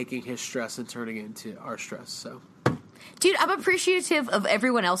taking his stress and turning it into our stress. So, Dude, I'm appreciative of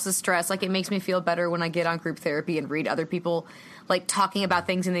everyone else's stress. Like, it makes me feel better when I get on group therapy and read other people, like, talking about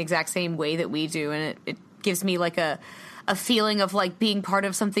things in the exact same way that we do. And it gives me, like, a feeling of, like, being part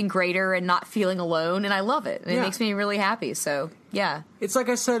of something greater and not feeling alone. And I love it. And it makes me really happy. So, yeah. it's like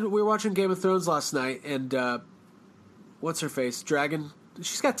I said, we were watching Game of Thrones last night, and what's her face? Dragon.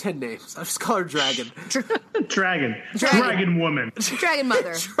 She's got 10 names. I just call her Dragon. Dragon Woman. Dragon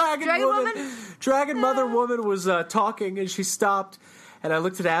Mother. Dragon Woman. Dragon Mother Woman was talking, and she stopped, and I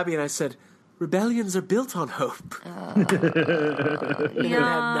looked at Abby and I said, "Rebellions are built on hope." It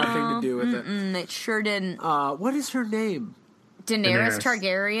had nothing to do with it. It sure didn't. What is her name? Daenerys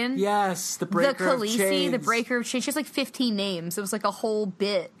Targaryen. Yes, the The Breaker of Khaleesi, Chains. the Breaker of Chains. She has like 15 names. It was like a whole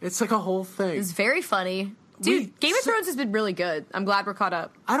bit. It's like a whole thing. It's very funny. Dude, Game of Thrones has been really good. I'm glad we're caught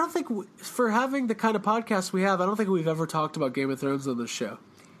up. I don't think, for having the kind of podcast we have, I don't think we've ever talked about Game of Thrones on this show.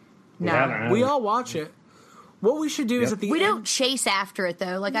 No. We all watch it. What we should do is at the We end, don't chase after it,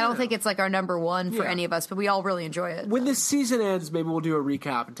 though. Like, I don't think it's like our number one for any of us, but we all really enjoy it. when this season ends, maybe we'll do a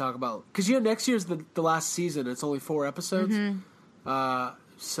recap and talk about, because next year's the last season. It's only 4 episodes.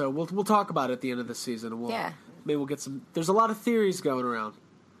 So we'll talk about it at the end of the season. And we'll maybe we'll get some. There's a lot of theories going around.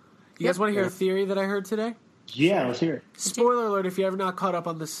 You guys want to hear a theory that I heard today? Yeah, let's hear it. Spoiler alert, if you're ever not caught up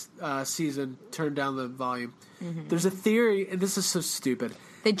on this season, turn down the volume. Mm-hmm. There's a theory, and this is so stupid.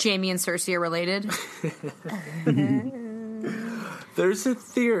 That Jamie and Cersei are related? There's a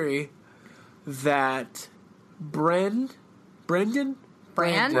theory that Bran? Woo!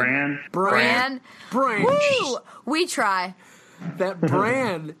 We try. That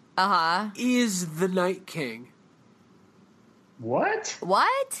Bran is the Night King. What?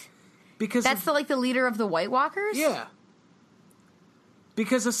 Because that's the leader of the White Walkers? Yeah.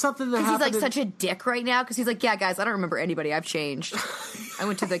 Because of something that happened. He's such a dick right now. Because he's like, yeah, guys, I don't remember anybody. I've changed. I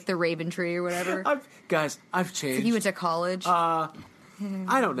went to the Raven Tree or whatever. I've changed. So he went to college. I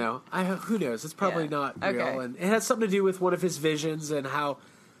don't know. Who knows? It's probably not real. And it has something to do with one of his visions and how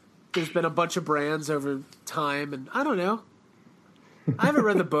there's been a bunch of brands over time. And I don't know. I haven't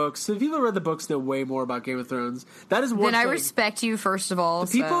read the books. The people who read the books know way more about Game of Thrones. That is one thing. Then I respect you, first of all.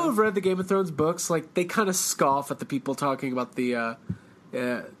 The people who've read the Game of Thrones books, they kind of scoff at the people talking about the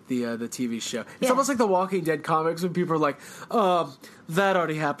TV show. It's almost like the Walking Dead comics when people are like, that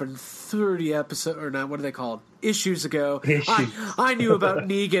already happened 30 episodes, or not, what are they called? Issues ago. I knew about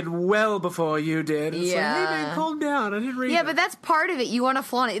Negan well before you did. It's like, hey man, calm down. I didn't read but that's part of it. You want to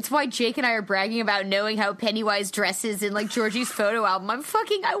flaunt it. It's why Jake and I are bragging about knowing how Pennywise dresses in Georgie's photo album. Yes,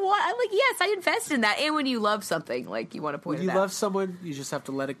 I invest in that. And when you love something, you want to point it out. When you love someone, you just have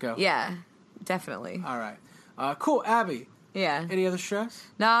to let it go. Yeah, definitely. All right. Cool. Abby. Yeah. Any other stress?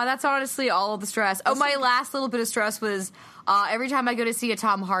 No, that's honestly all of the stress. My last little bit of stress was every time I go to see a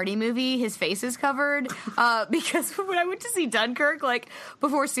Tom Hardy movie, his face is covered. Because when I went to see Dunkirk,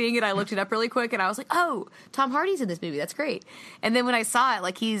 before seeing it, I looked it up really quick and I was like, oh, Tom Hardy's in this movie. That's great. And then when I saw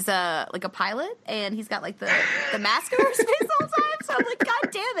it, he's a pilot and he's got the mask over his face the whole time. So I'm like,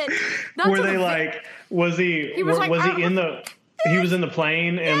 God damn it. Were they was he in the... He was in the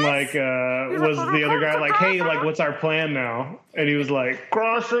plane, and was the other guy hey, what's our plan now? And he was like,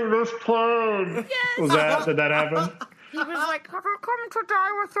 crossing this plane. Yes. Did that happen? He was like, have you come to die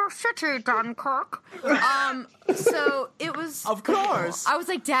with your city, Dunkirk? So it was... Of course. I was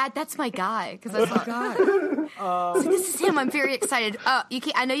like, Dad, that's my guy. Because I thought, God. So this is him. I'm very excited.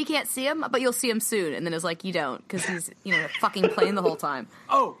 I know you can't see him, but you'll see him soon. And then it's like, you don't, because he's, fucking playing the whole time.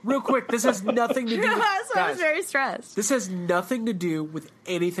 Oh, real quick. This has nothing to do with... So I was very stressed. This has nothing to do with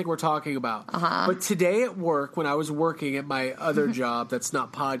anything we're talking about. But today at work, when I was working at my other job that's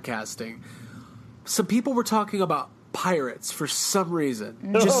not podcasting, some people were talking about pirates for some reason.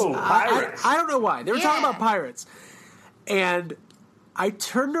 Pirates. I don't know why. They were talking about pirates. And I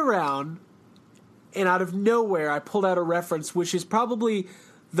turned around, and out of nowhere, I pulled out a reference, which is probably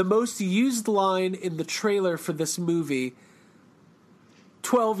the most used line in the trailer for this movie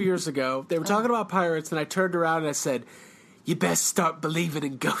 12 years ago. They were talking about pirates, and I turned around and I said, you best start believing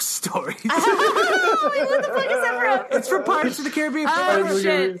in ghost stories. What the fuck is that from? It's from Pirates of the Caribbean. Oh,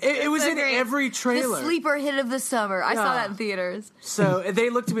 shit. It was in every trailer. The sleeper hit of the summer. I saw that in theaters. So they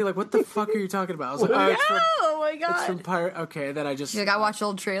looked at me like, what the fuck are you talking about? I was like, oh my God. It's from Pirate. Okay, then I just... I watch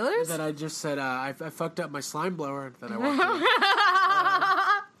old trailers? Then I just said, I fucked up my slime blower, and then I walked away.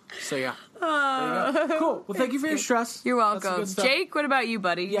 So yeah. There you go. Cool. Well, thank you for your stress. You're welcome. Jake, what about you,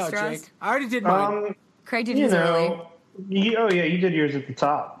 buddy? Yeah, stress? Jake. I already did mine. Craig did his early. You did yours at the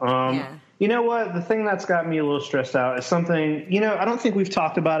top. You know what? The thing that's got me a little stressed out is something, I don't think we've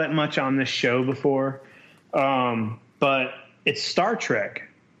talked about it much on this show before, but it's Star Trek.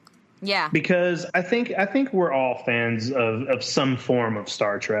 Yeah. Because I think we're all fans of some form of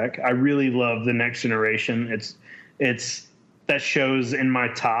Star Trek. I really love The Next Generation. It's that show's in my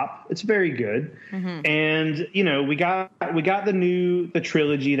top. It's very good. Mm-hmm. And, we got the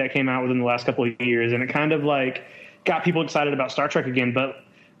trilogy that came out within the last couple of years, and it kind of got people excited about Star Trek again, but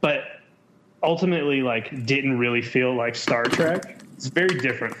ultimately didn't really feel like Star Trek. It's very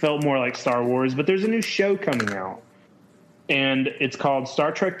different. Felt more like Star Wars, but there's a new show coming out, and it's called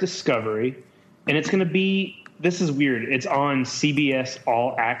Star Trek Discovery, and it's going to be, this is weird, it's on CBS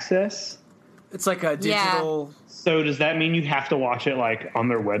All Access. It's like a digital... So does that mean you have to watch it on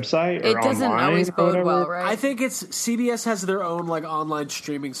their website or online? It doesn't always bode well, right? I think CBS has their own online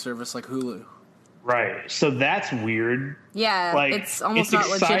streaming service like Hulu. Right. So that's weird. Yeah, it's almost not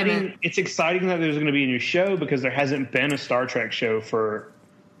legitimate. It's exciting that there's going to be a new show because there hasn't been a Star Trek show for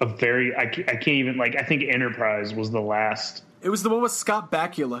a very... I can't even... I think Enterprise was the last... It was the one with Scott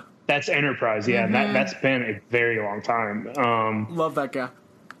Bakula. That's Enterprise, yeah. Mm-hmm. That's been a very long time. Love that guy.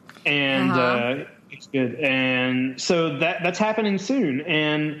 And it's good. And so that's happening soon.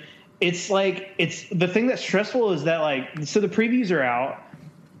 And it's the thing that's stressful is that so the previews are out,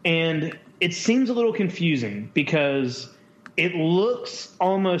 and it seems a little confusing because it looks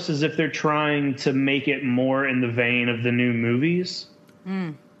almost as if they're trying to make it more in the vein of the new movies.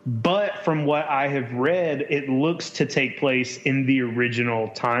 But from what I have read, it looks to take place in the original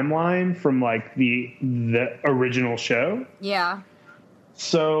timeline from like the original show. Yeah.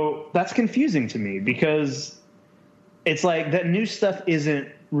 So that's confusing to me because it's like that new stuff isn't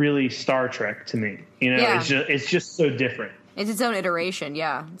really Star Trek to me. You know, it's just so different. It's its own iteration.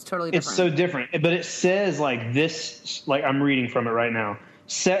 Yeah, it's totally different. It's so different. But it says like this, like I'm reading from it right now,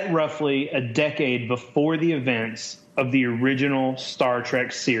 set roughly a decade before the events of the original Star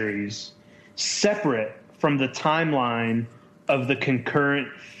Trek series, separate from the timeline of the concurrent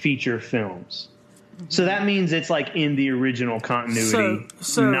feature films. So that means it's like in the original continuity,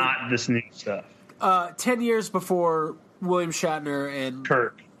 so not this new stuff. 10 years before William Shatner and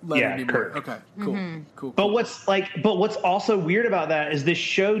Kirk. Leonard Nimoy. Kirk. Okay, cool. But what's also weird about that is this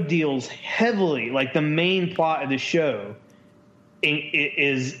show deals heavily, like the main plot of the show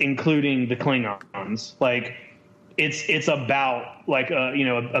is including the Klingons. Like it's about like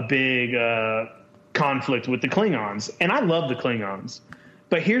a big conflict with the Klingons, and I love the Klingons.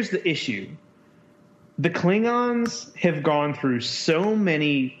 But here's the issue: the Klingons have gone through so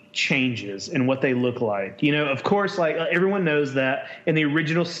many changes in what they look like. You know, of course, like everyone knows that in the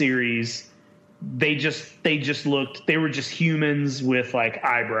original series, they were just humans with like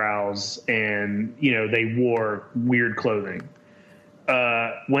eyebrows, and you know they wore weird clothing.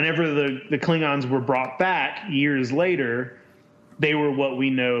 Whenever the Klingons were brought back years later, they were what we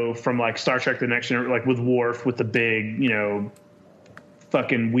know from like Star Trek: The Next Generation, like with Worf with the big, you know,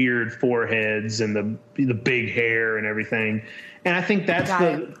 fucking weird foreheads and the big hair and everything. And I think that's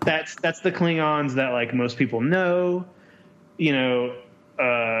the Klingons that like most people know. You know,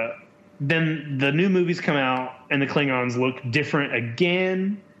 then the new movies come out and the Klingons look different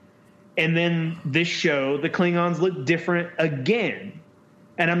again. And then this show, the Klingons look different again.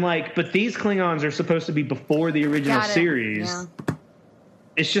 And I'm like, but these Klingons are supposed to be before the original series. Yeah.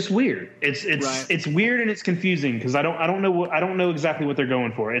 It's just weird. It's weird and it's confusing because I don't know exactly what they're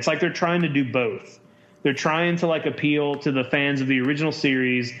going for. It's like they're trying to do both. They're trying to like appeal to the fans of the original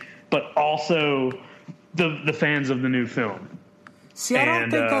series, but also the fans of the new film. See, I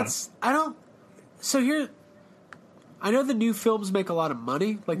don't think that's. So here, I know the new films make a lot of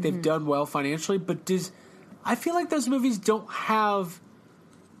money, like they've done well financially, but I feel like those movies don't have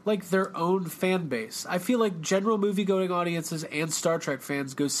like their own fan base. I feel like general movie-going audiences and Star Trek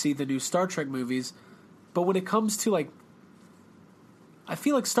fans go see the new Star Trek movies, but when it comes to like, I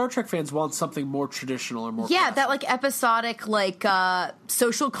feel like Star Trek fans want something more traditional or more classic. That like episodic, like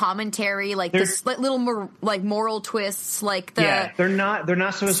social commentary, like this like, little more like moral twists, like the they're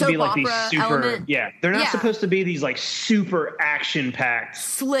not supposed to be like these super element. They're not supposed to be these like super action packed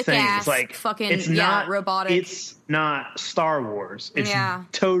slick things. ass Like fucking it's not robotic. It's not Star Wars. It's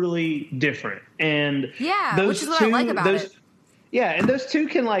totally different. And which is what I like about it. Yeah, and those two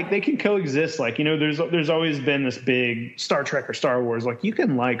can like they can coexist. Like, you know, there's always been this big Star Trek or Star Wars. Like you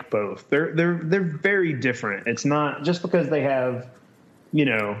can like both. They're very different. It's not just because they have, you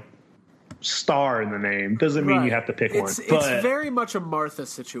know, star in the name doesn't mean you have to pick one. It's very much a Martha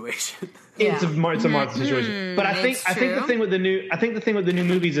situation. It's a Martha situation. But I think the thing with the new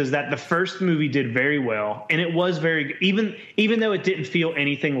movies is that the first movie did very well, and it was very even though it didn't feel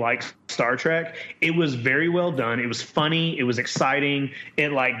anything like Star Trek, it was very well done. It was funny, it was exciting,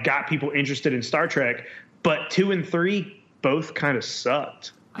 it like got people interested in Star Trek. But 2 and 3 both kind of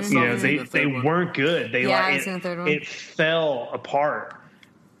sucked. You know, they weren't good. It fell apart.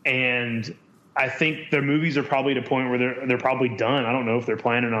 And I think their movies are probably at a point where they're probably done. I don't know if they're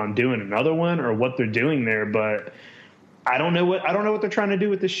planning on doing another one or what they're doing there, but I don't know what they're trying to do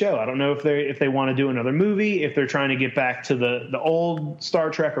with the show. I don't know if they want to do another movie, if they're trying to get back to the old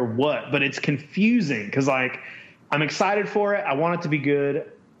Star Trek or what. But it's confusing because like I'm excited for it. I want it to be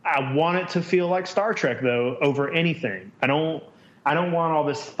good. I want it to feel like Star Trek though over anything. I don't want all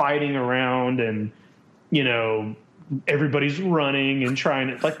this fighting around and, you know, everybody's running and trying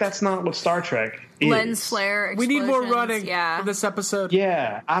to like that's not what Star Trek is. Lens flare. We need more running in this episode.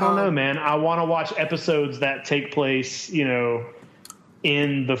 Yeah, I don't know, man. I want to watch episodes that take place, you know,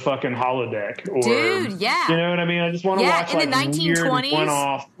 in the fucking holodeck. Or, dude, yeah. You know what I mean? I just want to watch in like the 1920s. Weird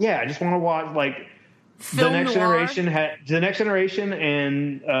one-off. Yeah, I just want to watch like The Next Generation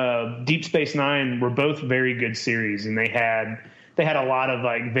and Deep Space Nine were both very good series, and they had a lot of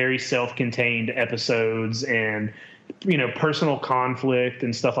like very self-contained episodes and, you know, personal conflict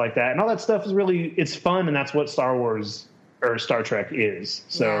and stuff like that. And all that stuff is really, it's fun. And that's what Star Wars or Star Trek is.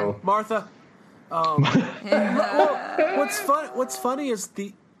 So Martha, what's funny is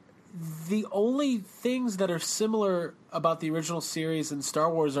the only things that are similar about the original series and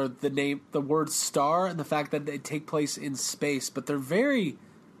Star Wars are the word star, and the fact that they take place in space, but they're very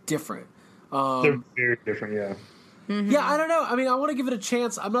different. They're very different, yeah. Mm-hmm. Yeah, I don't know. I mean, I want to give it a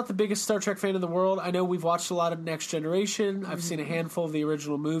chance. I'm not the biggest Star Trek fan in the world. I know we've watched a lot of Next Generation. I've seen a handful of the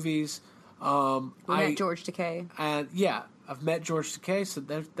original movies. We met George Takei. And yeah, I've met George Takei, so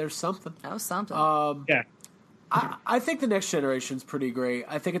there's something. That was something. Yeah. I think the Next Generation's pretty great.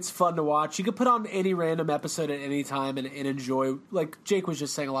 I think it's fun to watch. You can put on any random episode at any time and enjoy. Like Jake was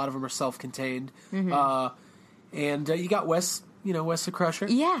just saying, a lot of them are self-contained. Mm-hmm. And you got Wes the Crusher.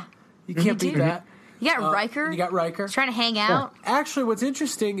 Yeah. You can't beat that. You got Riker. You got Riker. He's trying to hang out. Actually, what's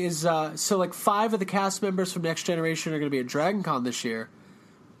interesting is, so like 5 of the cast members from Next Generation are going to be at Dragon Con this year.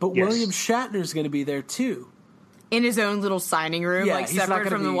 But Yes. William Shatner's going to be there too. In his own little signing room, Yeah, like he's not separate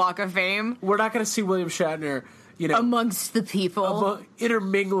gonna from the be- Walk of Fame. We're not going to see William Shatner, Amongst the people.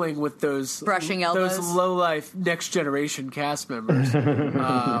 intermingling with those Brushing elbows. those low-life Next Generation cast members.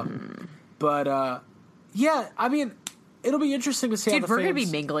 But yeah, I mean, it'll be interesting to see Dude, how the we're going to be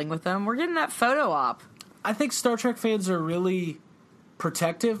fans... mingling with them. We're getting that photo op. I think Star Trek fans are really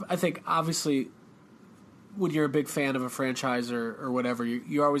protective. I think, obviously, when you're a big fan of a franchise or whatever,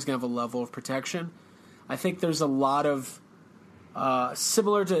 you're always going to have a level of protection. I think there's a lot of...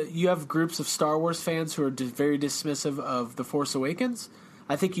 similar to... You have groups of Star Wars fans who are very dismissive of The Force Awakens.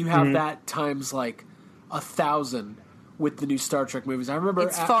 I think you have that times, like, 1,000 with the new Star Trek movies. I remember...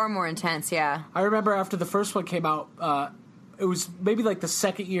 It's far more intense, yeah. I remember after the first one came out, it was maybe like the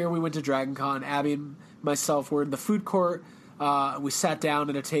second year we went to Dragon Con. Abby and myself were in the food court. We sat down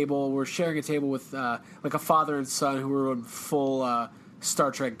at a table. We're sharing a table with like a father and son who were in full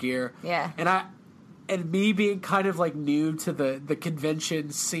Star Trek gear. Yeah. And me being kind of like new to the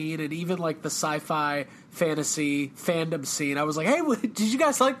convention scene and even like the sci-fi fantasy fandom scene, I was like, hey, did you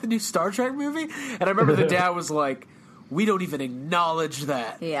guys like the new Star Trek movie? And I remember the dad was like, we don't even acknowledge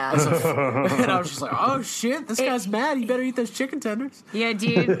that. Yeah. And I was just like, oh shit, this guy's mad. You better eat those chicken tenders. Yeah,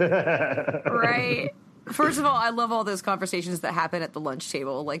 dude. Right. First of all, I love all those conversations that happen at the lunch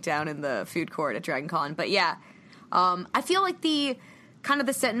table, like down in the food court at Dragon Con. But yeah, I feel like the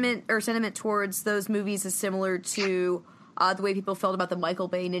sentiment towards those movies is similar to the way people felt about the Michael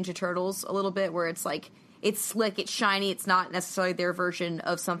Bay Ninja Turtles a little bit, where it's like, it's slick, it's shiny, it's not necessarily their version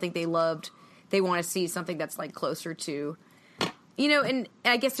of something they loved. They want to see something that's like closer to, and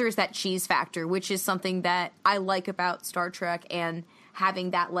I guess there's that cheese factor, which is something that I like about Star Trek, and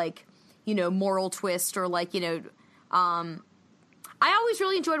having that like, moral twist, or like, I always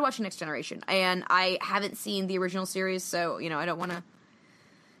really enjoyed watching Next Generation, and I haven't seen the original series, so, I don't want to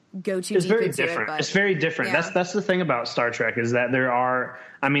go too It's deep very into different. it. But, it's very different. yeah. That's the thing about Star Trek, is that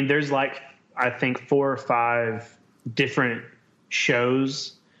there's like, I think 4 or 5 different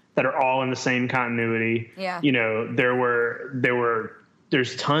shows that are all in the same continuity. Yeah.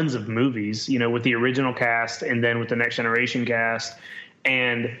 There's tons of movies, with the original cast and then with the Next Generation cast.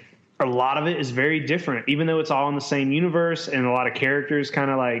 And a lot of it is very different, even though it's all in the same universe and a lot of characters kind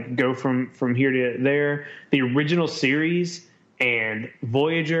of like go from here to there. The original series and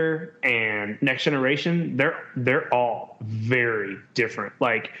Voyager and Next Generation, they're all very different.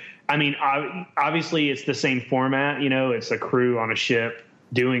 Like, I mean, obviously it's the same format, it's a crew on a ship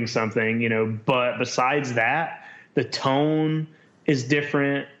doing something, but besides that, the tone is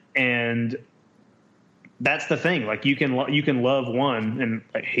different, and that's the thing. Like, you can love one and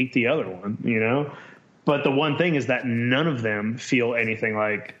like hate the other one, but the one thing is that none of them feel anything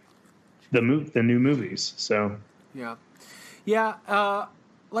like the new movies. So yeah.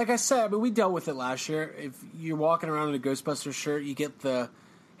 Like I said, I mean, we dealt with it last year. If you're walking around in a Ghostbusters shirt, you get the,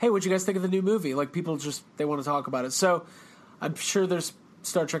 hey, what'd you guys think of the new movie? Like, people they want to talk about it. So I'm sure there's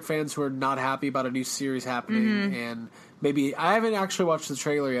Star Trek fans who are not happy about a new series happening, and maybe I haven't actually watched the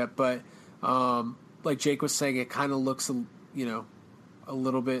trailer yet, but like Jake was saying, it kind of looks a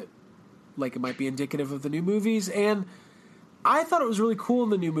little bit like it might be indicative of the new movies. And I thought it was really cool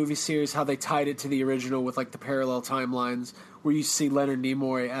in the new movie series how they tied it to the original with like the parallel timelines where you see Leonard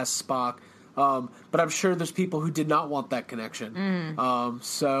Nimoy as Spock, but I'm sure there's people who did not want that connection.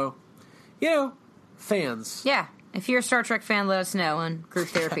 So fans, Yeah. If you're a Star Trek fan, let us know on Group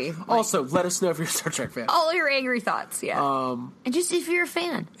Therapy. Also, let us know if you're a Star Trek fan. All your angry thoughts, yeah. And just if you're a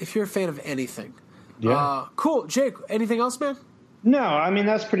fan. If you're a fan of anything. Yeah. Cool. Jake, anything else, man? No, I mean,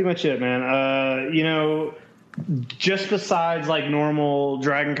 that's pretty much it, man. Just besides like normal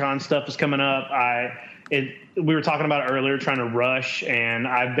Dragon Con stuff is coming up, we were talking about it earlier, trying to rush, and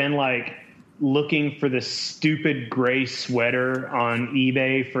I've been like looking for this stupid gray sweater on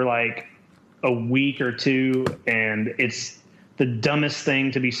eBay for like a week or two, and the dumbest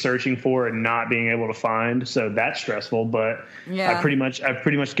thing to be searching for and not being able to find. So that's stressful. But I've pretty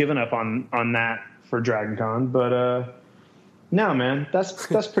much given up on that for Dragon Con. But no, man, that's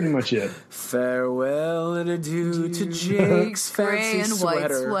pretty much it. Farewell and adieu to Jake's fancy and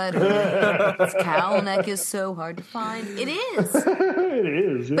sweater. white sweater. His cowl neck is so hard to find. It is. It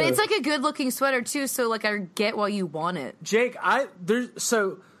is, yeah. But it's like a good looking sweater too, so like I get why you want it. Jake,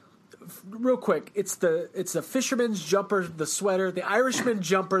 real quick, it's the fisherman's jumper, the sweater, the Irishman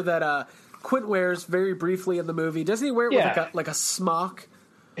jumper that Quint wears very briefly in the movie. Doesn't he wear it with like a smock?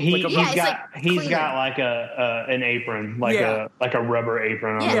 He's got like an apron, like a rubber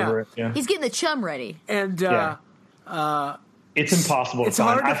apron over it. Yeah. He's getting the chum ready. And it's impossible to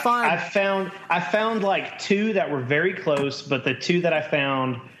find. Hard to find. I found like two that were very close, but the two that I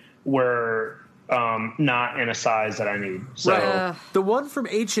found were not in a size that I need. So the one from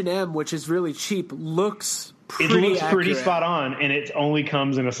H&M, which is really cheap, looks pretty pretty spot on, and it only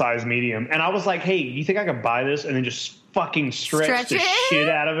comes in a size medium. And I was like, hey, do you think I could buy this and then just fucking stretch the shit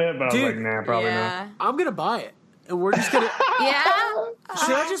out of it? But I was like, nah, probably not. I'm gonna buy it, and we're just gonna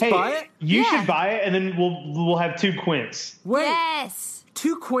should I just buy it? You should buy it, and then we'll have two Quints. Wait, yes,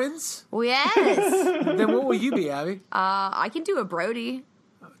 two Quints? Yes. Then what will you be, Abby? I can do a Brody.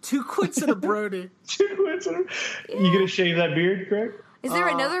 Two Quints and a Brody. Two Quints and You gonna shave that beard, Greg? Is there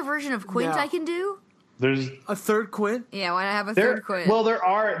another version of Quint I can do? There's a third Quint. Yeah, why not have a third Quint? Well,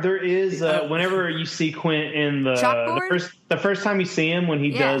 there is. Whenever you see Quint in the first time you see him when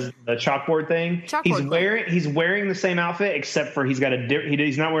he does the chalkboard thing, he's wearing the same outfit except for he's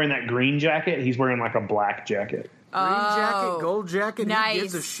not wearing that green jacket. He's wearing like a black jacket. Green jacket, gold jacket. Nice. Who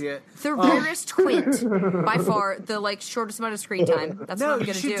gives a shit? The rarest Quint by far. The shortest amount of screen time. That's what I'm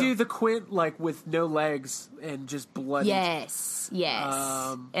gonna do. You should do the Quint with no legs and just bloody. Yes.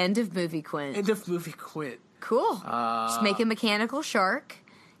 End of movie Quint. End of movie Quint. Cool. Just make a mechanical shark.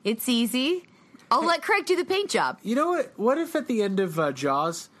 It's easy. I'll let Craig do the paint job. You know what? What if at the end of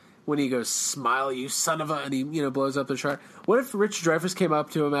Jaws, when he goes, "Smile, you son of a," and he blows up the shark? What if Richard Dreyfuss came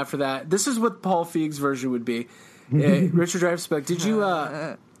up to him after that? This is what Paul Feig's version would be. Richard Dreyfuss be like, "Did you?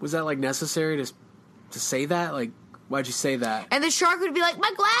 Was that necessary to say that? Why'd you say that?" And the shark would be like,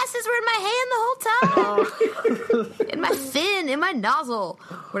 "My glasses were in my hand the whole time, in my fin, in my nozzle,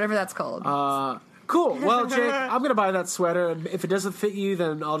 whatever that's called." Cool. Well, Jake, I'm gonna buy that sweater, and if it doesn't fit you,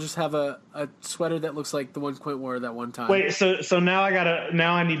 then I'll just have a sweater that looks like the one Quint wore that one time. Wait, so now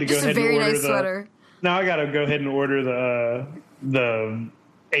I need to go ahead and order nice sweater. Now I gotta go ahead and order the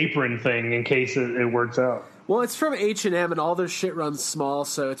apron thing in case it works out. Well, it's from H&M, and all their shit runs small,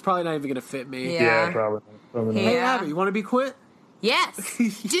 so it's probably not even going to fit me. Yeah, probably not. Hey, Abby, you want to be Quint? Yes.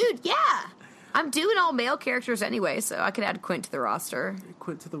 Dude, yeah. I'm doing all male characters anyway, so I could add Quint to the roster.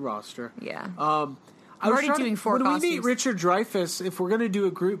 Quint to the roster. Yeah. I'm already doing 4 costumes. When we meet Richard Dreyfuss, if we're going to do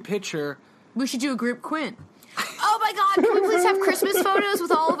a group picture... We should do a group Quint. Oh, my God. Can we please have Christmas photos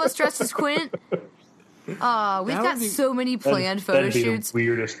with all of us dressed as Quint? We've got so many planned photo shoots. The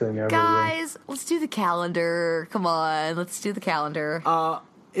weirdest thing ever. Guys, let's do the calendar. Come on, let's do the calendar.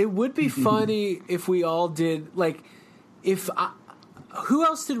 It would be funny if we all did, who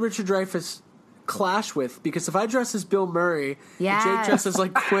else did Richard Dreyfuss clash with? Because if I dress as Bill Murray, and Jake dresses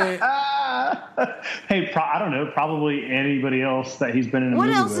like Quint. Hey, I don't know, probably anybody else that he's been in a movie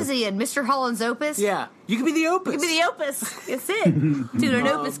What else with. is he in? Mr. Holland's Opus? Yeah, you could be the Opus. You could be the Opus. That's it. Dude, an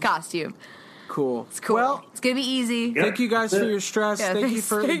Opus costume. Cool. It's cool. Well, it's going to be easy. Thank you guys for your stress. Yeah, thank you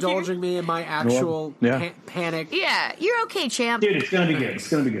for indulging me in my actual panic. Yeah, you're okay, champ. Dude, it's going to be good. It's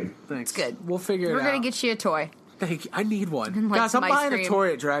going to be good. Thanks. It's good. We'll figure it out. We're going to get you a toy. Thank you. I need one. Like guys, I'm buying cream. A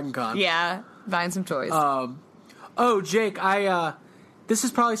toy at Dragon Con. Yeah, buying some toys. Jake, this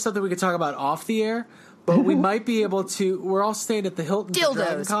is probably something we could talk about off the air, but we might be able to. We're all staying at the Hilton for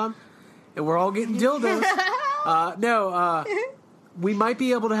Dragon Con, and we're all getting dildos. We might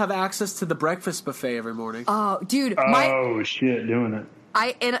be able to have access to the breakfast buffet every morning. Oh, dude. Shit, doing it.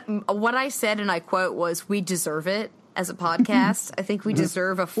 What I said, and I quote, was, "We deserve it as a podcast." I think we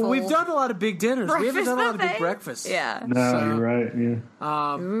deserve a full... Well, we've done a lot of big dinners. We haven't done a lot of big breakfasts. Yeah. No, you're right,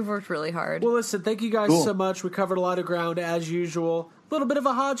 yeah. We've worked really hard. Well, listen, thank you guys so much. We covered a lot of ground, as usual. A little bit of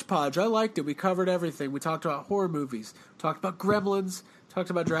a hodgepodge. I liked it. We covered everything. We talked about horror movies. We talked about Gremlins. Talked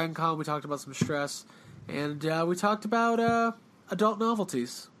about Dragon Con. We talked about some stress. And we talked about... adult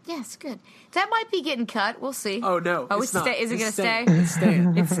novelties. Yes, good. That might be getting cut. We'll see. Oh, no. Oh, it's not. Is it going to stay? It's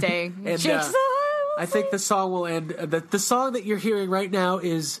staying. It's staying. And, I think the song will end. The song that you're hearing right now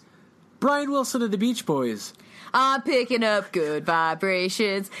is Brian Wilson and the Beach Boys. I'm picking up good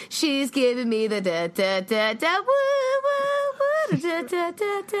vibrations. She's giving me the da da da da woo woo woo da da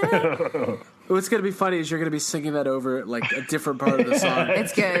da da. What's going to be funny is you're going to be singing that over like a different part of the song.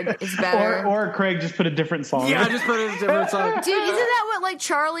 It's good. It's better. Or Craig just put a different song. Yeah, just put it in a different song. Dude, isn't that what like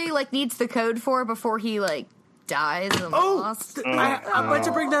Charlie like needs the code for before he like dies and lost? I'd like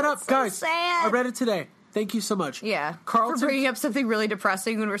to bring that up, guys. sad. I read it today. Thank you so much. Yeah, Carlton, for bringing up something really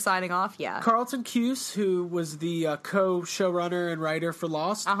depressing when we're signing off. Yeah, Carlton Cuse, who was the co-showrunner and writer for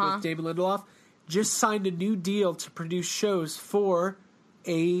Lost with David Lindelof, just signed a new deal to produce shows for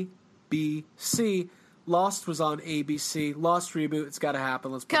ABC. Lost was on ABC. Lost reboot. It's got to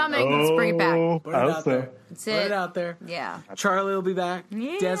happen. Let's put coming. it out. Let's bring it back. Put it out there. That's Put it out there. Yeah, Charlie will be back.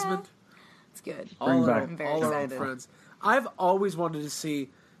 Yeah. Desmond. it's good. All our I'm very old excited. friends. I've always wanted to see.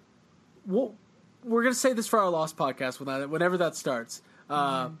 Well, we're going to say this for our Lost podcast whenever that starts.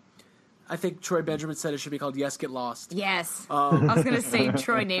 I think Troy Benjamin said it should be called Yes, Get Lost. Yes, I was gonna say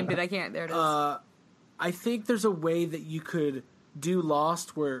Troy named it. I can't. There it is. I think there's a way that you could do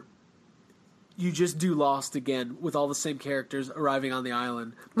Lost where you just do Lost again with all the same characters arriving on the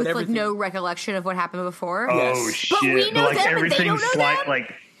island, but With like no recollection of what happened before. Oh shit! But we know like them and they don't everything's know them?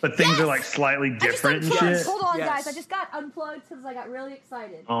 like, but things are like slightly different and shit. Hold on, Yes. guys. I just got unplugged because I got really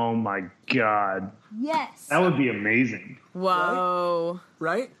excited. Oh my god, Yes. that would be amazing. Whoa.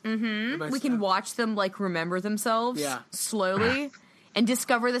 right? Mm-hmm. We can watch them like remember themselves slowly and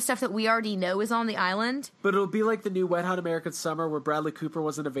discover the stuff that we already know is on the island. But it'll be like the new Wet Hot American Summer where Bradley Cooper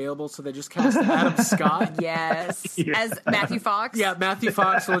wasn't available, so they just cast Adam Scott. Yes. As Matthew Fox. Yeah, Matthew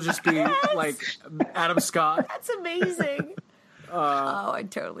Fox will just be like Adam Scott. That's amazing.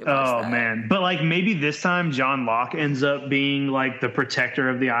 I'd totally watch Oh that. man, but like maybe this time John Locke ends up being like the protector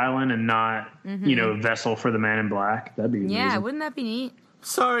of the island and not vessel for the Man in Black. That'd be amazing. Yeah, wouldn't that be neat?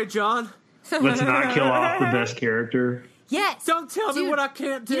 Sorry, John. Let's not kill off the best character. Yes. Don't tell me what I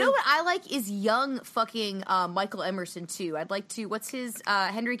can't do. You know what I like is young fucking Michael Emerson too. I'd like to. What's his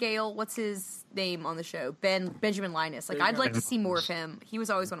Henry Gale? What's his name on the show? Benjamin Linus. Like I'd like to see more of him. He was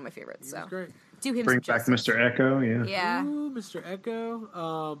always one of my favorites. So great. Do him Bring some back justice. Mr. Echo. Yeah. Yeah. Ooh, Mr.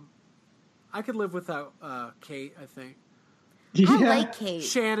 Echo. I could live without Kate, I think. I like Kate.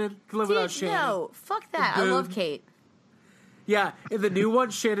 Shannon. Could live without Dude, Shannon. no, fuck that. I Boone. love Kate. Yeah, in the new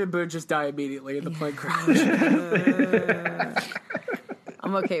one, Shannon and Boone just die immediately in the plane crash.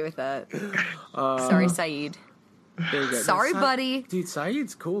 I'm okay with that. Sorry, Saeed. There you go. Sorry, Sa- buddy. Dude,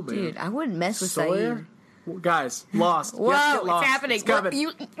 Saeed's cool, man. Dude, I wouldn't mess with Sawyer? Saeed. Well, guys, Lost. Whoa, Yes, get Lost. it's happening. It's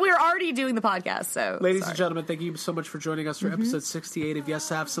coming. We're already doing the podcast, so. Ladies sorry. and gentlemen, thank you so much for joining us for episode 68 of Yes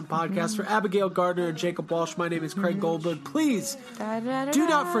Have Some Podcast. For Abigail Gardner and Jacob Walsh, my name is Craig Goldberg. Please do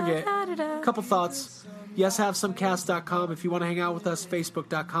not forget a couple thoughts. YesHaveSomeCast.com. If you want to hang out with us,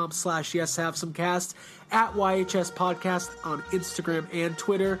 Facebook.com/YesHaveSomeCast, at YHS Podcast on Instagram and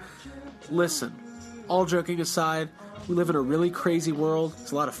Twitter. Listen, all joking aside, we live in a really crazy world.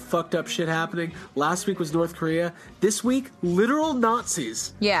 There's a lot of fucked up shit happening. Last week was North Korea. This week, literal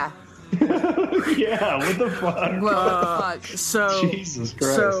Nazis. Yeah. Yeah, what the fuck? What the fuck? So, Jesus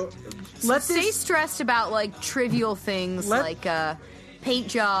Christ. So, let's Stay stressed about, like, trivial things like paint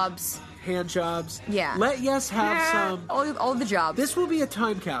jobs. hand jobs. Yeah. Let Yes have some. All the jobs. This will be a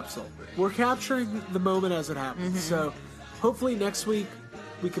time capsule. We're capturing the moment as it happens. So hopefully next week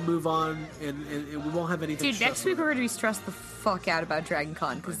we can move on and we won't have anything. Dude, next week we're going to be stressed the fuck out about Dragon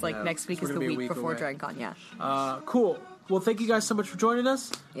Con because, like, next week We're is the gonna be a week week before away. Dragon Con, yeah. Cool. Well, thank you guys so much for joining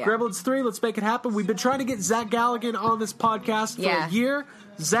us. Yeah. Gremlins 3, let's make it happen. We've been trying to get Zach Galligan on this podcast for Yeah. a year.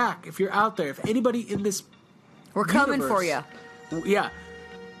 Zach, if you're out there, if anybody in this We're coming for universe- you. Yeah.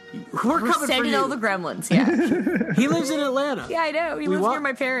 We're coming for sending you. all the gremlins, yeah. He lives in Atlanta. Yeah, I know. He We lives want- near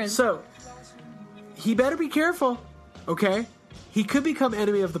my parents. So, he better be careful, okay? He could become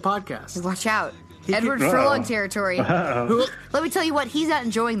enemy of the podcast. Watch out. He Edward could- Furlong territory. Who? Let me tell you what, he's not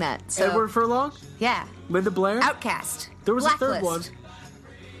enjoying that. So. Edward Furlong? Yeah. Linda Blair? Outcast. There was Blacklist. a third one.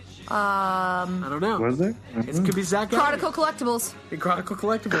 I don't know. Was there? It could be Zach Galligan. Chronicle Collectibles. And Chronicle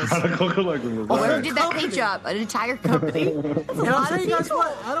Collectibles. Chronicle Collectibles. Whoever did that paint job, an entire company. That's a And I'll lot tell of you guys people.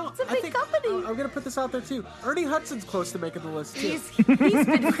 what, It's a big company. I'm going to put this out there too. Ernie Hudson's close to making the list too.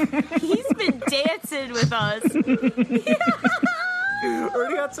 He's been dancing with us.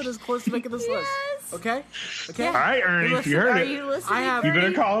 Ernie Hudson is close to making this list. Okay? Okay? All right, Ernie, Listen, you heard are it. you listening? I have- You better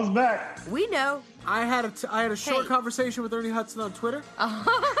Ernie? call us back. We know. I had a short Hey. conversation with Ernie Hudson on Twitter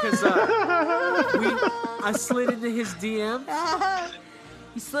because I slid into his DM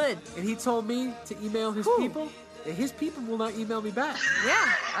You slid. and he told me to email his people, and his people will not email me back.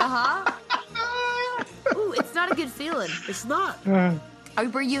 Yeah. Ooh, it's not a good feeling. It's not.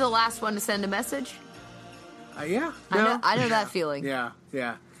 Were you the last one to send a message? Yeah. No. I know that feeling. Yeah.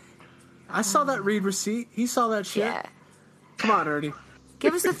 Yeah. I saw that read receipt. He saw that shit. Yeah. Come on, Ernie.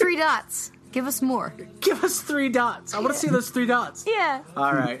 Give us the 3 dots. Give us more. Give us 3 dots. I want to see those 3 dots. Yeah.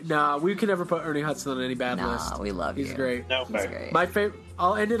 All right. Nah, we can never put Ernie Hudson on any bad list. We love you. He's great. No, He's great. My favorite.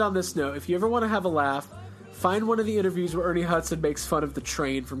 I'll end it on this note. If you ever want to have a laugh, find one of the interviews where Ernie Hudson makes fun of the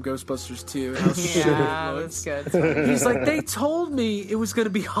train from Ghostbusters 2 and how shit it looks. That's good. He's like, they told me it was going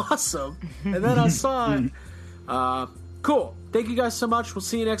to be awesome, and then I saw it. Cool. Thank you guys so much. We'll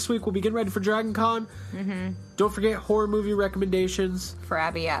see you next week. We'll be getting ready for Dragon Con. Don't forget horror movie recommendations. For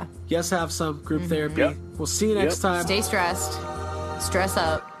Abby, yeah. Yes, have some group therapy. Yep. We'll see you next time. Stay stressed. Stress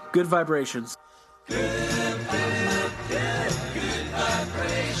up. Good vibrations. Good